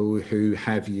people who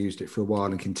have used it for a while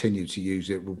and continue to use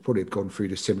it will probably have gone through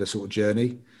the similar sort of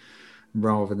journey,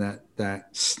 rather than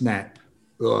that snap,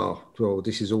 oh,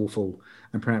 this is awful.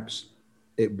 And perhaps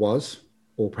it was,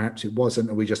 or perhaps it wasn't,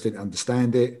 and we just didn't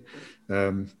understand it.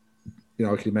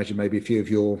 I can imagine maybe a few of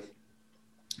your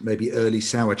maybe early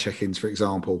sour check-ins, for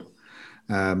example,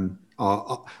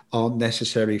 aren't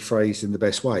necessarily phrased in the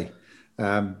best way.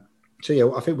 So yeah,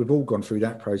 I think we've all gone through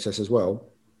that process as well,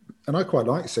 and I quite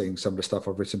like seeing some of the stuff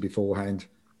I've written beforehand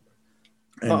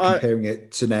and comparing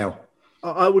it to now.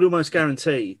 I would almost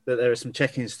guarantee that there are some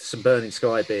check-ins to some Burning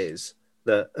Sky beers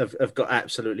that have got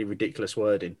absolutely ridiculous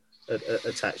wording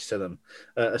attached to them,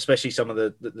 especially some of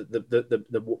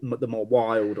the more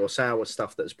wild or sour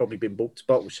stuff that's probably been bought to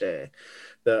bottle share.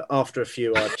 That after a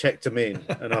few, I've checked them in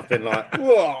and I've been like,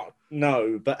 whoa,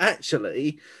 no, but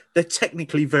actually they're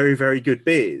technically very, very good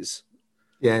beers.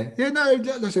 No, like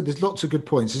I said, there's lots of good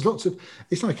points.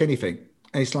 It's like anything.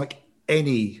 It's like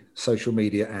any social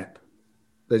media app.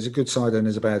 There's a good side and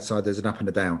there's a bad side. There's an up and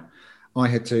a down. I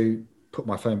had to put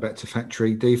my phone back to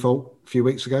factory default a few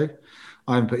weeks ago.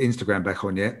 I haven't put Instagram back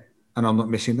on yet, and I'm not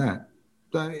missing that.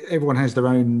 Everyone has their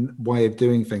own way of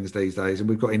doing things these days, and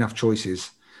we've got enough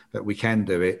choices that we can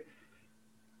do it.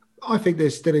 I think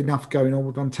there's still enough going on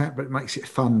with Untapped, but it makes it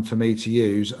fun for me to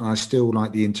use, and I still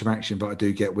like the interaction that I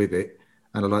do get with it,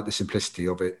 and I like the simplicity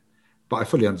of it. But I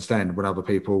fully understand when other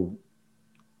people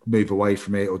move away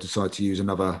from it or decide to use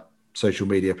another social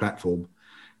media platform.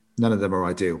 None of them are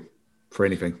ideal for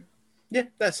anything. Yeah,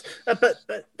 that's but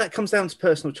that comes down to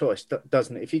personal choice,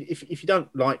 doesn't it? If you don't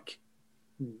like,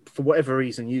 for whatever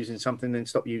reason, using something, then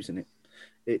stop using it.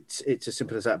 It's as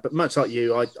simple as that. But much like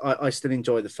you, I still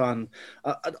enjoy the fun.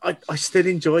 I still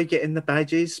enjoy getting the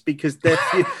badges, because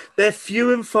they're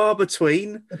few and far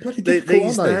between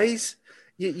these days.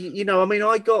 You know, I mean,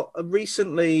 I got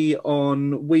recently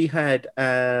on. We had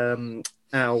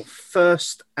our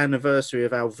first anniversary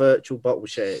of our virtual bottle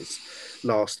shares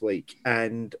last week,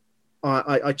 and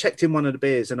I checked in one of the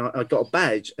beers and I got a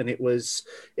badge, and it was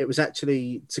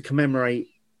actually to commemorate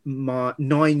my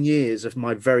 9 years of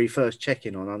my very first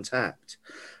check-in on Untapped.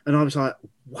 And I was like,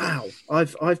 wow,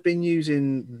 I've been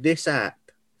using this app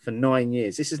for 9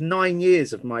 years. This is 9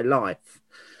 years of my life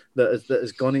that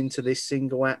has gone into this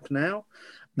single app now.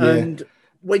 Yeah. And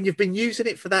when you've been using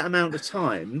it for that amount of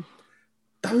time,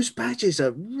 those badges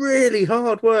are really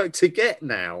hard work to get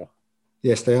now.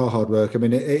 Yes, they are hard work. I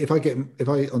mean, if I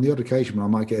on the odd occasion when I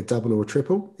might get a double or a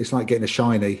triple, it's like getting a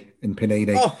shiny in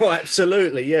Panini. Oh,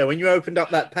 absolutely. Yeah. When you opened up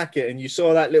that packet and you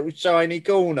saw that little shiny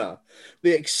corner,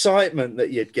 the excitement that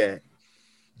you'd get.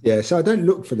 Yeah. So I don't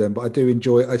look for them, but I do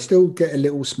enjoy it. I still get a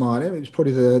little smile. It's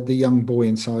probably the young boy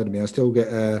inside of me. I still get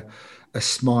a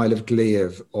smile of glee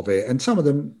of it. And some of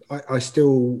them I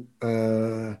still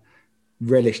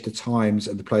relish the times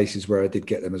and the places where I did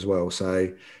get them as well.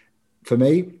 So for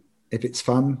me, if it's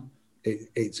fun,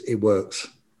 it works.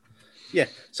 Yeah,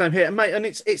 same here, mate. And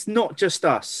it's not just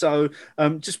us. So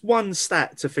just one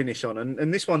stat to finish on,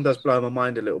 and this one does blow my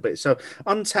mind a little bit. So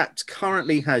Untapped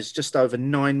currently has just over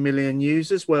 9 million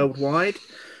users worldwide,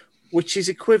 which is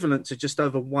equivalent to just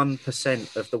over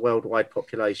 1% of the worldwide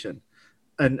population.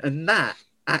 And that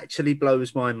actually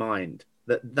blows my mind,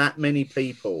 that many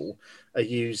people are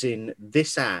using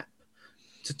this app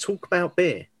to talk about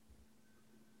beer.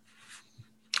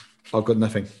 I've got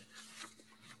nothing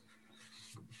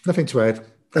to add.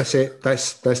 That's it.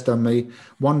 That's done me.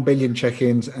 1 billion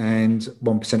check-ins and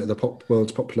 1% of the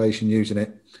world's population using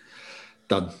it.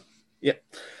 Done. Yeah.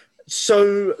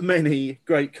 So many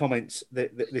great comments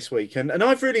this week, and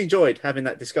I've really enjoyed having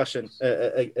that discussion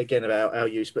again about our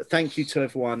use. But thank you to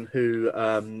everyone who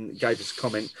gave us a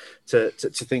comment to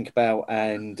think about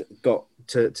and got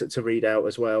to read out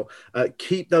as well.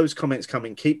 Keep those comments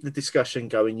coming, keep the discussion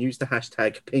going, use the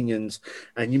hashtag opinions,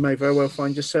 and you may very well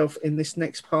find yourself in this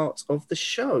next part of the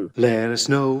show. Let us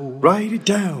know, write it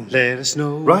down. Let us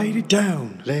know, write it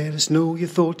down. Let us know your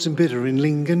thoughts and bitter and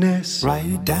lingerness. Write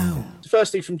it down.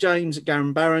 Firstly, from James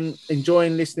Garen Barron,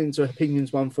 enjoying listening to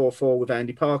Opinions 144 with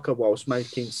Andy Parker whilst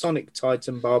making Sonic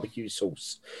Titan barbecue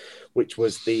sauce, which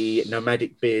was the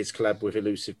Nomadic Beers collab with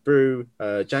Elusive Brew.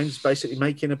 James is basically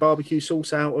making a barbecue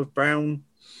sauce out of brown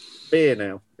beer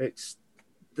now. It's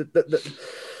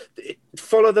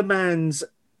follow the man's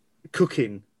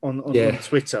cooking on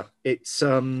Twitter. It's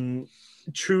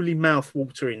truly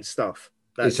mouth-watering stuff.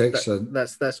 It's excellent.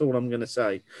 That's all I'm going to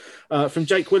say. From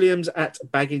Jake Williams at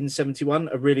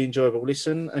Baggins71, a really enjoyable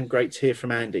listen and great to hear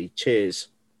from Andy. Cheers.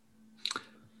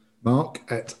 Mark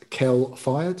at Kel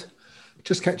Fired.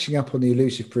 Just catching up on the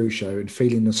Elusive Brew show and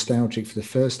feeling nostalgic for the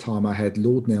first time I had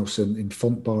Lord Nelson in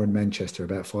Font Bar in Manchester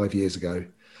about 5 years ago.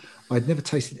 I'd never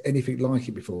tasted anything like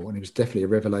it before, and it was definitely a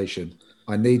revelation.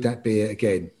 I need that beer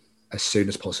again as soon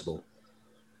as possible.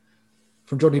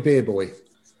 From Johnny Beerboy.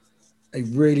 A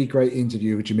really great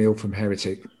interview with Jamil from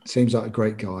Heretic. Seems like a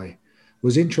great guy.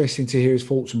 Was interesting to hear his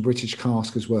thoughts on British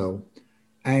Cask as well,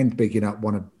 and bigging up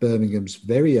one of Birmingham's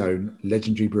very own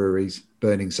legendary breweries,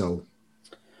 Burning Soul.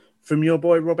 From your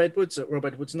boy Rob Edwards at Rob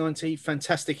Edwards 90,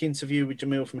 fantastic interview with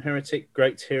Jamil from Heretic.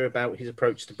 Great to hear about his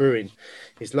approach to brewing,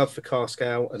 his love for cask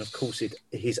ale, and of course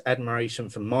his admiration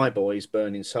for my boys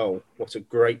Burning Soul. What a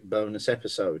great bonus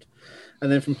episode.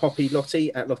 And then from Hoppy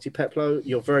Lottie at Lottie Peplo,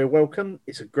 you're very welcome.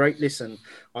 It's a great listen.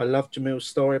 I love Jamil's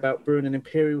story about brewing an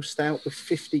imperial stout with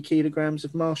 50 kilograms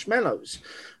of marshmallows.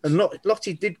 And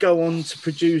Lottie did go on to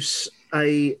produce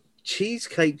a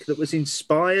cheesecake that was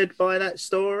inspired by that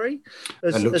story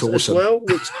as well,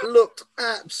 which looked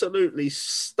absolutely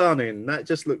stunning. That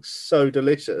just looks so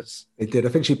delicious. It did. I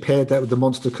think she paired that with the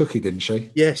monster cookie, didn't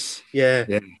she? Yes. Yeah.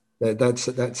 That's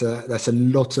a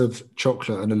lot of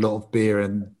chocolate and a lot of beer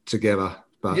and together.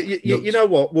 But you know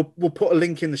what? We'll put a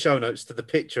link in the show notes to the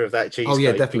picture of that cheesecake. Oh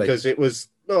yeah, definitely, because it was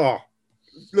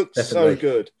looked so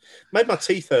good. Made my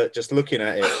teeth hurt just looking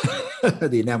at it.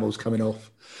 The enamel's coming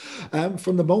off.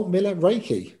 From the Malt Miller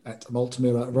Reiki at Malt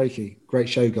Miller Reiki. Great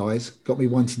show, guys. Got me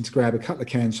wanting to grab a couple of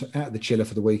cans out of the chiller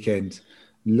for the weekend.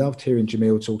 Loved hearing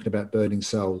Jamil talking about Burning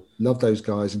Soul. Love those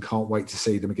guys and can't wait to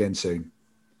see them again soon.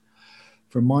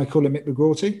 From Michael and Mick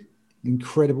McGrorty,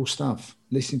 incredible stuff.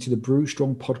 Listening to the Brew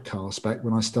Strong podcast back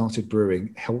when I started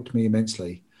brewing helped me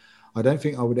immensely. I don't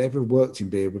think I would ever have worked in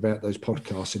beer without those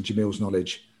podcasts and Jamil's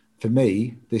knowledge. For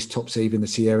me, this tops even the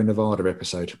Sierra Nevada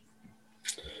episode.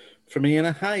 From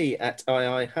Ian Hay at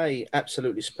II Hay,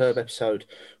 absolutely superb episode.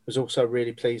 Was also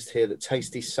really pleased to hear that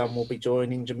Tasty's son will be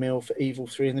joining Jamil for Evil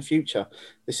 3 in the future.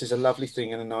 This is a lovely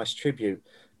thing and a nice tribute.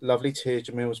 Lovely to hear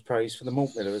Jamil's praise for the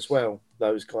Malt Miller as well.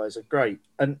 Those guys are great.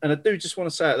 And I do just want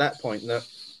to say at that point that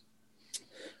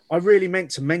I really meant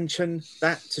to mention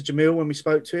that to Jamil when we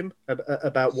spoke to him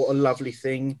about what a lovely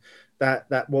thing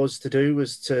that was to do,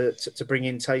 was to bring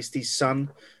in Tasty's son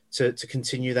to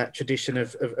continue that tradition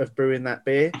of brewing that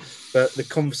beer. But the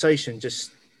conversation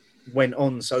just went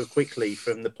on so quickly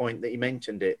from the point that he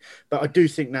mentioned it. But I do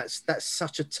think that's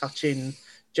such a touching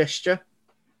gesture.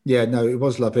 Yeah, no, it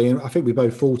was lovely. And I think we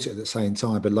both thought it at the same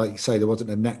time. But like you say, there wasn't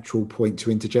a natural point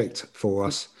to interject for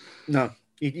us. No,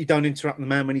 you don't interrupt the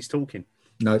man when he's talking.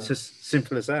 No. It's as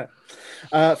simple as that.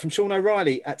 From Sean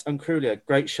O'Reilly at Uncrulia.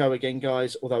 Great show again,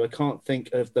 guys, although I can't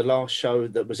think of the last show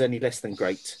that was any less than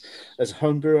great. As a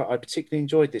home brewer, I particularly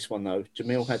enjoyed this one, though.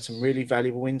 Jamil had some really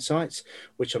valuable insights,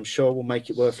 which I'm sure will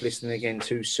make it worth listening again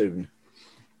to soon.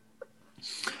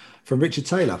 From Richard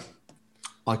Taylor.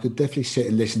 I could definitely sit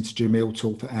and listen to Jamil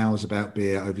talk for hours about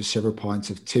beer over several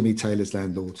pints of Timmy Taylor's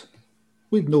Landlord.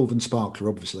 With Northern Sparkler,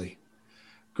 obviously.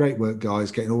 Great work,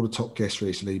 guys. Getting all the top guests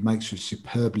recently makes for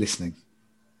superb listening.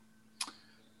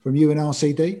 From you and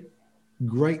RCD,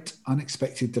 great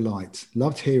unexpected delight.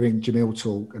 Loved hearing Jamil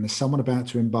talk, and as someone about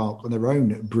to embark on their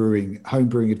own home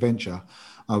brewing adventure,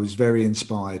 I was very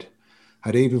inspired.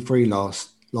 Had Evil 3 last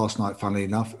night, funnily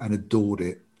enough, and adored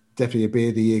it. Definitely a beer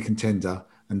of the year contender,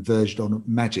 and verged on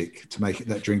magic to make it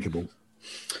that drinkable.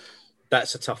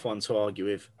 That's a tough one to argue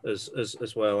with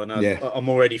as well. And I'm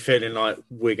already feeling like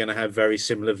we're going to have very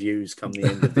similar views come the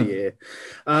end of the year.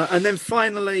 And then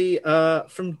finally,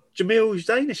 from Jamil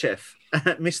Zainashev,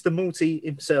 Mr. Malty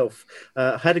himself,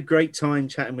 had a great time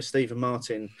chatting with Stephen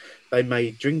Martin. They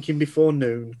made drinking before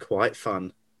noon quite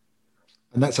fun.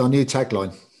 And that's our new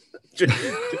tagline.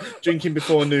 Drinking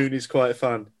before noon is quite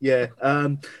fun. Yeah.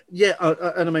 And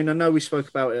I mean, I know we spoke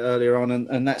about it earlier on,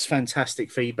 and that's fantastic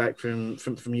feedback from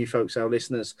you folks, our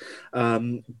listeners.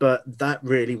 But that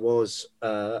really was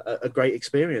a great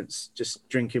experience, just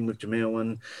drinking with Jamil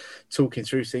and talking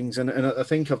through things. And I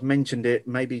think I've mentioned it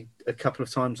maybe a couple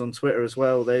of times on Twitter as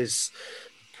well. There's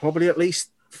probably at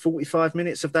least 45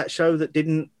 minutes of that show that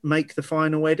didn't make the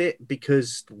final edit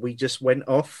because we just went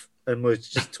off and was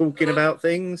just talking about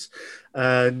things.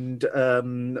 And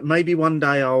maybe one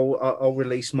day I'll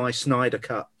release my Snyder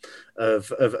cut of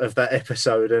that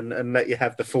episode and let you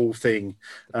have the full thing.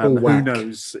 Who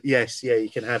knows? Yes, yeah, you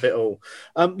can have it all.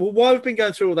 Well, while we've been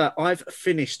going through all that, I've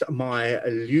finished my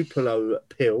Lupolo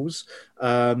pills.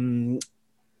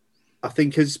 I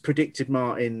think, as predicted,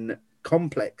 Martin,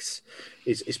 complex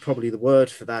is probably the word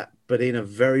for that, but in a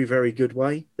very, very good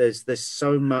way. There's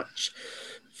so much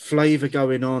flavor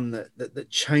going on that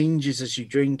changes as you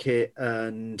drink it,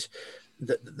 and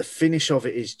the finish of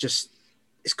it is just,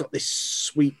 it's got this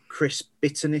sweet, crisp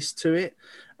bitterness to it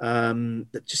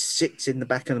that just sits in the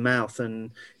back of the mouth,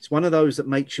 and it's one of those that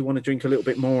makes you want to drink a little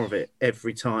bit more of it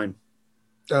every time.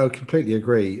 I completely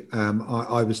agree.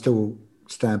 I would still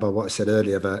stand by what I said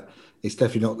earlier, that it's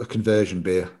definitely not the conversion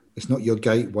beer. It's not your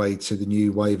gateway to the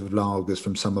new wave of lagers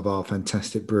from some of our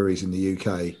fantastic breweries in the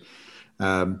UK.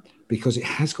 Because it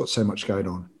has got so much going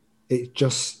on.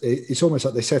 It's almost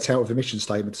like they set out with a mission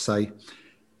statement to say,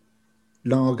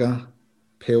 lager,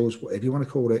 pills, whatever you want to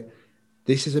call it,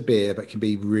 this is a beer that can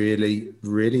be really,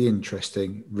 really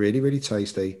interesting, really, really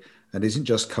tasty, and isn't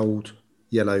just cold,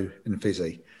 yellow, and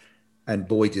fizzy. And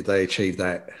boy, did they achieve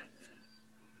that.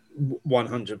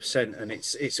 100%. And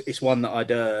it's one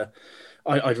that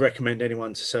I'd recommend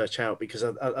anyone to search out, because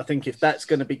I think if that's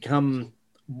going to become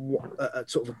a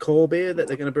sort of a core beer that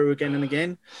they're going to brew again and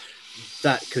again,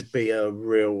 that could be a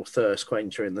real thirst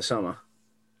quencher in the summer.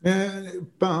 Yeah,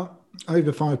 but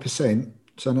over 5%.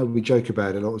 So I know we joke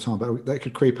about it a lot of the time, but that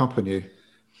could creep up on you.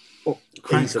 Oh,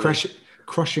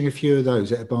 crushing a few of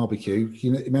those at a barbecue.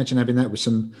 You know, imagine having that with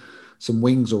some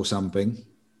wings or something,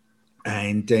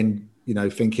 and then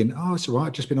thinking, oh, it's all right,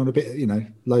 I've just been on a bit,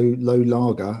 low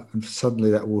lager, and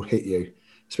suddenly that will hit you,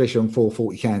 especially on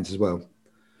 440 cans as well.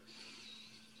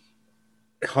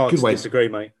 Hard to disagree,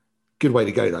 mate. Good way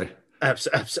to go, though.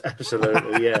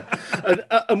 Absolutely, yeah.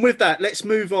 And with that, let's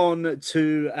move on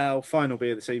to our final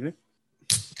beer this evening.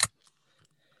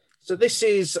 So this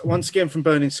is, once again, from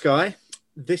Burning Sky.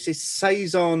 This is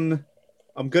Saison.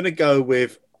 I'm going to go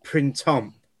with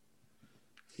Printemps,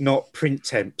 not Print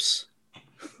Temps.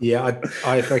 Yeah,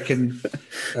 I reckon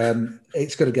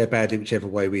it's going to go badly whichever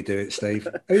way we do it, Steve.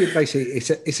 I mean, basically,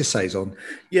 it's a Saison.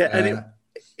 Yeah, and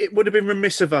it would have been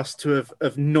remiss of us to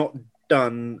have not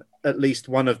done at least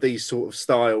one of these sort of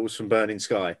styles from Burning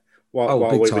Sky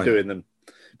while we were doing them.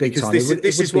 Because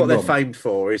this is what they're famed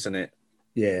for, isn't it?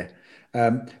 Yeah.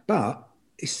 But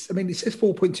it says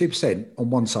 4.2% on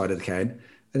one side of the can,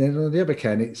 and then on the other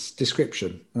can, it's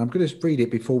description. And I'm going to read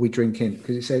it before we drink in,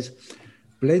 because it says,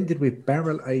 blended with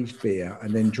barrel-aged beer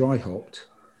and then dry hopped,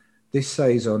 this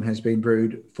Saison has been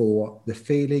brewed for the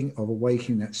feeling of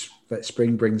awakening that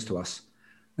spring brings to us.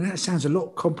 And that sounds a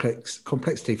lot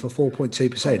complexity for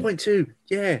 4.2%. 4.2,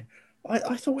 yeah.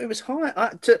 I thought it was high.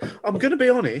 I'm going to be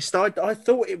honest, I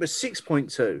thought it was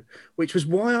 6.2, which was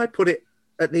why I put it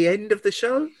at the end of the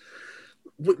show.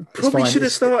 Probably should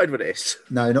have started with this.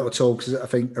 No, not at all, because I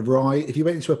think a rye, if you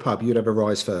went into a pub, you'd have a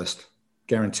rise first.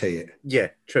 Guarantee it. Yeah,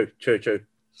 true.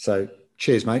 So,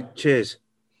 cheers, mate. Cheers.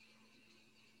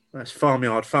 That's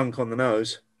farmyard funk on the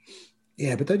nose.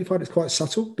 Yeah, but don't you find it's quite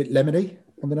subtle? A bit lemony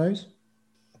on the nose?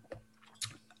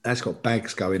 That's got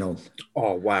bags going on.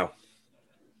 Oh, wow.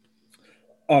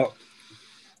 Oh,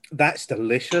 that's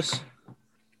delicious.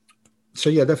 So,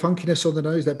 yeah, the funkiness on the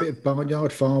nose, that bit of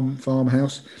barnyard,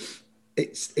 farmhouse,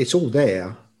 it's all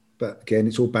there. But, again,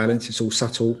 it's all balanced. It's all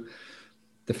subtle.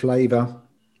 The flavour,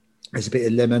 there's a bit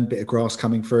of lemon, bit of grass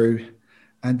coming through,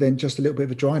 and then just a little bit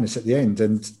of a dryness at the end.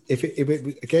 And if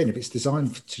it's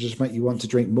designed to just make you want to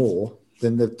drink more,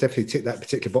 then they've definitely ticked that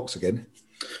particular box again.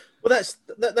 Well,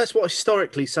 that's what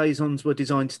historically Saisons were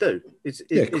designed to do.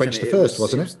 Quench the thirst,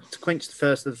 wasn't it? To quench the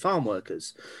thirst of the farm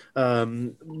workers.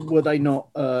 Were they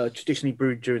not traditionally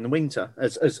brewed during the winter,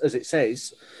 as it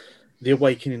says, the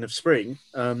awakening of spring?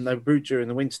 They were brewed during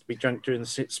the winter to be drunk during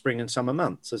the spring and summer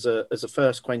months as a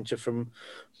first quencher from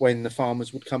when the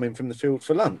farmers would come in from the field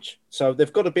for lunch. So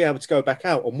they've got to be able to go back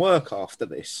out and work after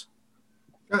this.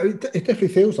 It definitely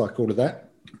feels like all of that.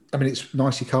 I mean, it's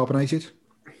nicely carbonated.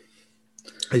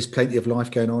 There's plenty of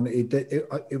life going on. It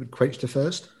would quench the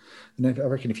thirst. And I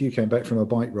reckon if you came back from a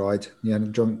bike ride, you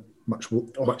hadn't drunk much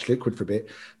liquid for a bit.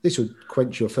 This would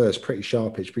quench your thirst pretty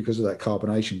sharpish because of that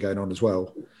carbonation going on as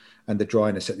well, and the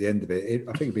dryness at the end of it.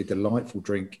 I think it'd be a delightful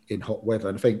drink in hot weather.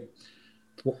 And I think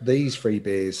what these 3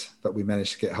 beers that we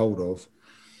managed to get hold of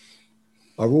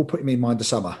are all putting me in mind of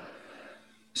summer,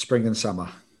 spring and summer.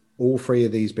 All 3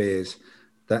 of these beers,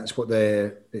 that's what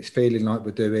it's feeling like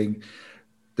we're doing.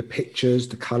 The pictures,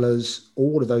 the colours,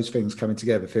 all of those things coming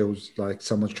together feels like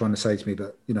someone's trying to say to me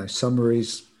that, summer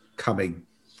is coming.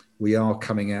 We are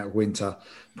coming out of winter,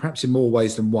 perhaps in more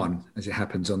ways than one, as it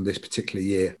happens on this particular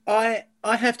year. I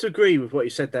have to agree with what you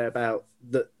said there about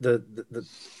the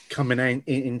coming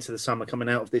into the summer, coming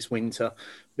out of this winter,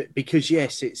 because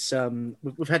yes, it's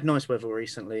we've had nice weather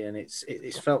recently, and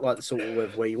it's felt like the sort of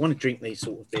weather where you want to drink these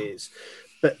sort of beers.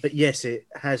 But yes, it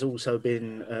has also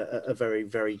been a very,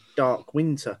 very dark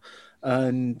winter,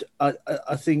 and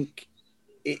I think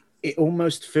it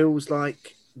almost feels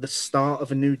like the start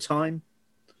of a new time,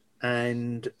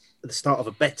 and the start of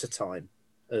a better time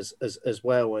as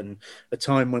well, and a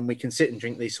time when we can sit and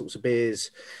drink these sorts of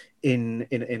beers in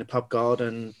a pub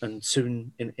garden, and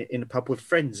soon in a pub with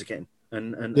friends again,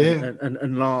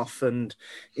 and laugh and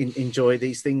enjoy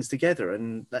these things together,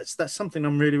 and that's something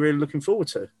I'm really, really looking forward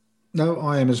to. No,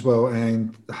 I am as well,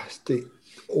 and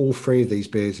all 3 of these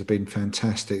beers have been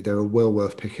fantastic. They're well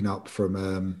worth picking up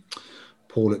from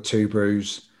Paul at Two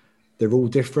Brews. They're all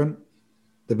different.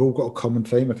 They've all got a common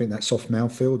theme. I think that soft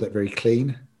mouthfeel, that very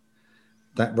clean,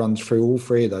 that runs through all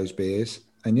 3 of those beers.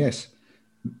 And yes,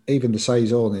 even the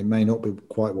Saison, it may not be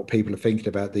quite what people are thinking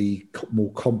about, the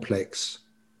more complex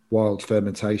wild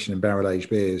fermentation and barrel-aged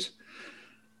beers.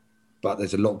 But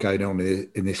there's a lot going on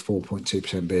in this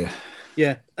 4.2% beer.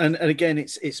 Yeah, and again,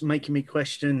 it's making me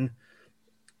question,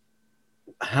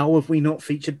 how have we not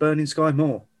featured Burning Sky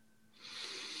more?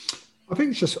 I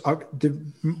think it's just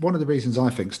one of the reasons I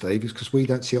think, Steve, is because we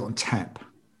don't see it on tap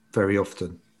very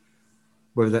often,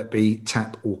 whether that be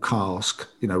tap or cask,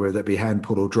 whether that be hand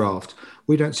pull or draft.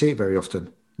 We don't see it very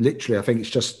often. Literally, I think it's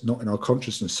just not in our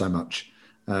consciousness so much.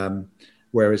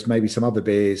 Whereas maybe some other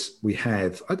beers we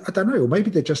have, I don't know, or maybe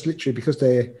they're just literally because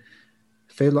they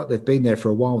feel like they've been there for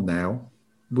a while now,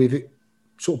 we've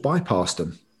sort of bypassed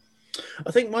them.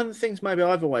 I think one of the things maybe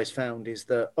I've always found is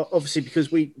that, obviously,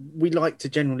 because we like to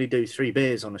generally do 3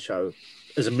 beers on a show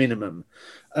as a minimum,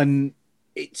 and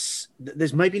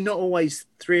there's maybe not always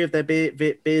 3 of their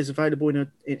beers available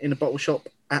in a bottle shop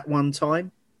at one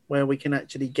time, where we can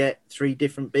actually get 3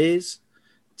 different beers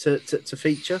to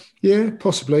feature. Yeah,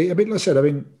 possibly. I mean, like I said,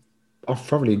 I've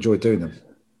thoroughly enjoyed doing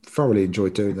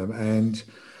them. And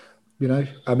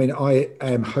I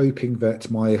am hoping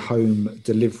that my home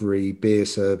delivery beer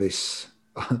service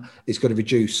is going to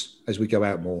reduce as we go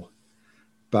out more.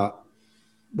 But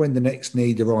when the next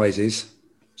need arises,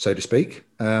 so to speak,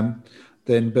 then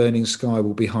Burning Sky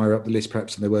will be higher up the list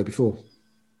perhaps than they were before.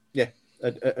 Yeah,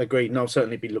 agreed. And I'll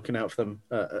certainly be looking out for them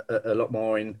a lot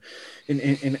more in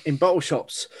bottle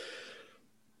shops.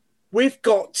 We've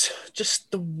got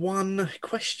just the one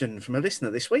question from a listener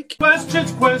this week.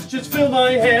 Questions fill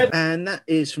my head. And that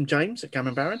is from James at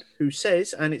Gammon Baron, who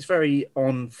says, and it's very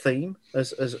on theme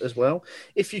as well,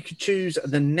 if you could choose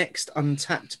the next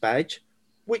Untapped badge,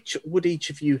 which would each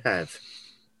of you have?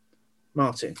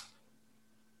 Martin.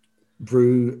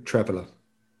 Brew Traveller.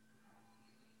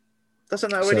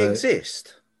 Doesn't that already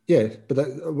exist? Yeah, but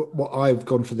what I've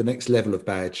gone for the next level of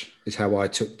badge is how I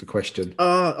took the question.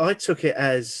 I took it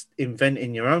as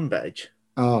inventing your own badge.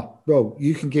 Well,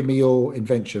 you can give me your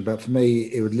invention, but for me,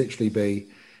 it would literally be,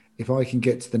 if I can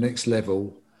get to the next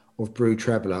level of Brew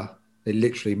Traveller, it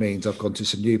literally means I've gone to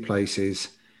some new places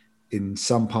in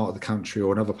some part of the country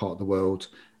or another part of the world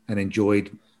and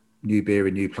enjoyed new beer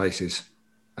in new places.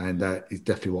 And that is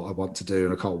definitely what I want to do,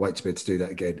 and I can't wait to be able to do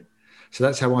that again. So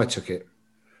that's how I took it.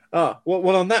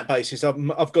 Well, on that basis,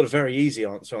 I've got a very easy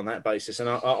answer on that basis, and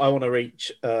I want to reach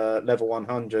level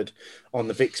 100 on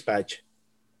the Vix badge.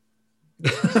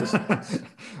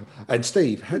 And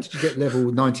Steve, how did you get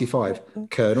level 95?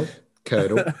 Colonel.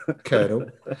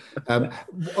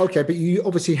 Okay, but you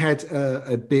obviously had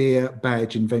a beer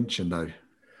badge invention, though.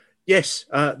 Yes,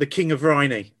 the King of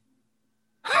Rhiney.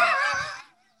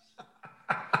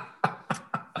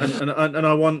 and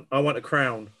I want a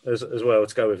crown as well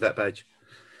to go with that badge.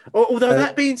 Although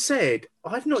that being said,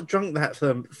 I've not drunk that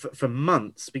for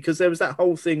months, because there was that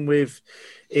whole thing with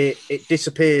it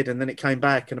disappeared and then it came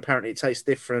back, and apparently it tastes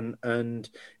different, and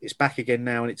it's back again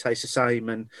now and it tastes the same.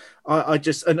 And I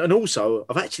just and also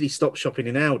I've actually stopped shopping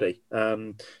in Aldi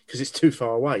because it's too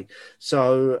far away.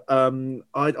 So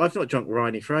I've not drunk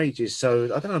Rhiney for ages. So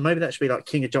I don't know, maybe that should be like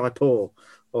King of Jaipur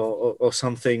or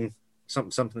something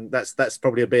something that's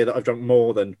probably a beer that I've drunk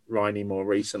more than Rhiney more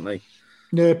recently.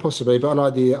 Yeah, possibly. But I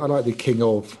like the King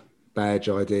of badge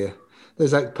idea.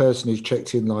 There's that person who's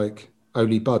checked in like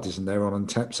only Bud, isn't there, on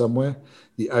tap somewhere?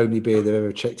 The only beer they've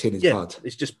ever checked in is Bud.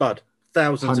 It's just Bud.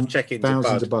 Thousands of check-ins.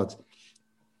 Thousands of Bud.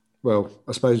 Well,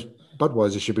 I suppose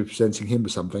Budweiser should be presenting him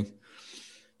with something.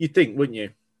 You'd think, wouldn't you?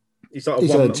 He's like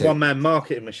a one-man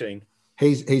marketing machine.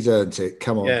 He's earned it.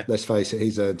 Come on, let's face it,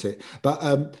 he's earned it.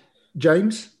 But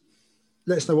James,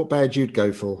 let us know what badge you'd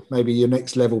go for. Maybe your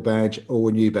next level badge or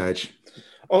a new badge.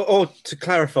 Or to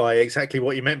clarify exactly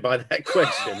what you meant by that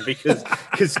question,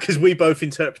 because we both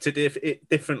interpreted it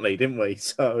differently, didn't we?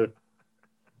 So,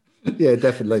 yeah,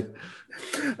 definitely.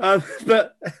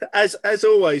 But as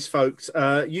always, folks,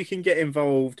 you can get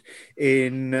involved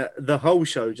in the whole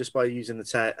show just by using the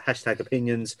hashtag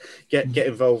opinions. Get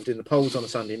involved in the polls on a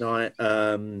Sunday night.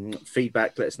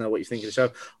 Feedback. Let us know what you think of the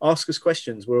show. Ask us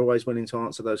questions. We're always willing to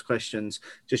answer those questions.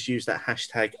 Just use that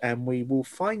hashtag, and we will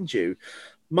find you.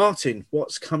 Martin,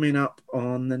 what's coming up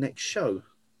on the next show?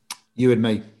 You and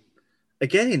me.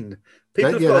 Again.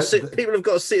 People have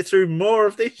got to sit through more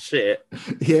of this shit.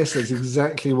 Yes, that's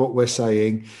exactly what we're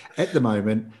saying. At the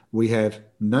moment, we have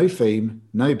no theme,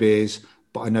 no beers,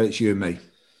 but I know it's you and me.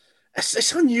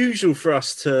 It's unusual for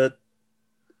us to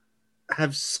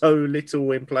have so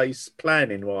little in place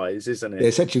planning-wise, isn't it? Yeah,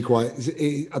 it's actually quite...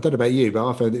 I don't know about you, but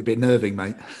I found it a bit nerving,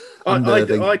 mate. I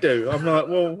do. I'm like,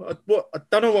 well, I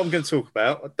don't know what I'm going to talk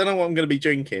about. I don't know what I'm going to be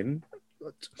drinking.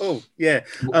 Oh yeah,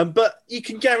 but you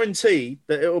can guarantee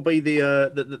that it will be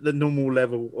the normal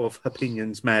level of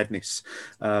opinions madness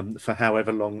for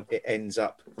however long it ends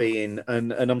up being,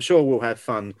 and I'm sure we'll have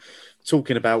fun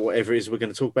talking about whatever it is we're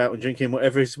going to talk about and drinking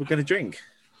whatever it is we're going to drink.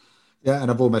 Yeah, and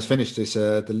I've almost finished this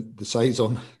the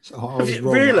saison. So I was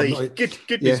wrong. Really?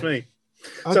 Goodness me!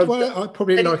 I'd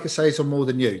probably like a saison more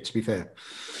than you, to be fair.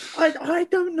 I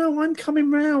don't know. I'm coming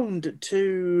round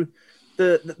to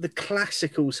the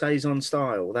classical saison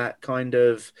style, that kind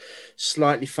of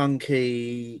slightly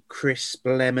funky, crisp,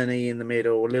 lemony in the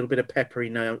middle, a little bit of peppery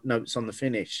notes on the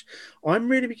finish. I'm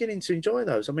really beginning to enjoy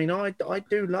those. I mean, I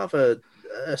do love a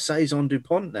saison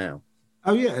DuPont now.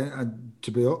 Oh yeah, and to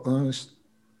be honest,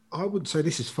 I wouldn't say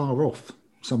this is far off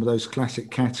some of those classic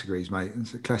categories, mate.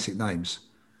 It's the classic names.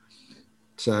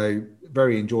 So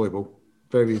very enjoyable,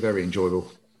 very, very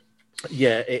enjoyable.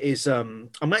 Yeah, it is. I'm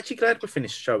actually glad we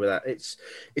finished the show with that.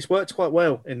 It's worked quite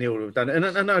well in the order we've done it.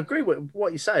 And I agree with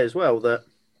what you say as well, that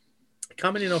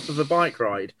coming in off of a bike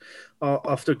ride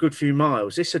after a good few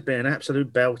miles, this would be an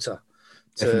absolute belter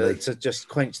to just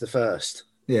quench the thirst.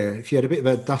 Yeah, if you had a bit of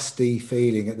a dusty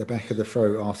feeling at the back of the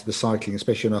throat after the cycling,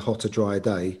 especially on a hotter, drier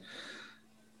day,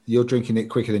 you're drinking it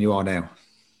quicker than you are now.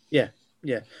 Yeah.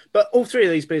 But all three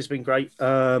of these beers have been great.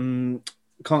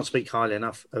 Can't speak highly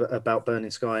enough about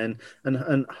Burning Sky,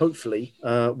 and hopefully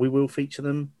we will feature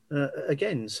them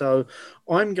again. So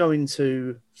I'm going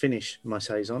to finish my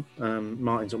saison.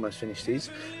 Martin's almost finished his,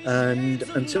 and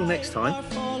until next time,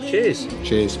 cheers.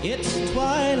 It's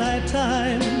twilight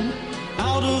time.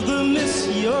 Out of the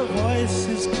mist, your voice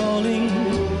is calling.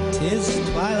 'Tis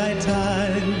twilight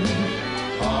time.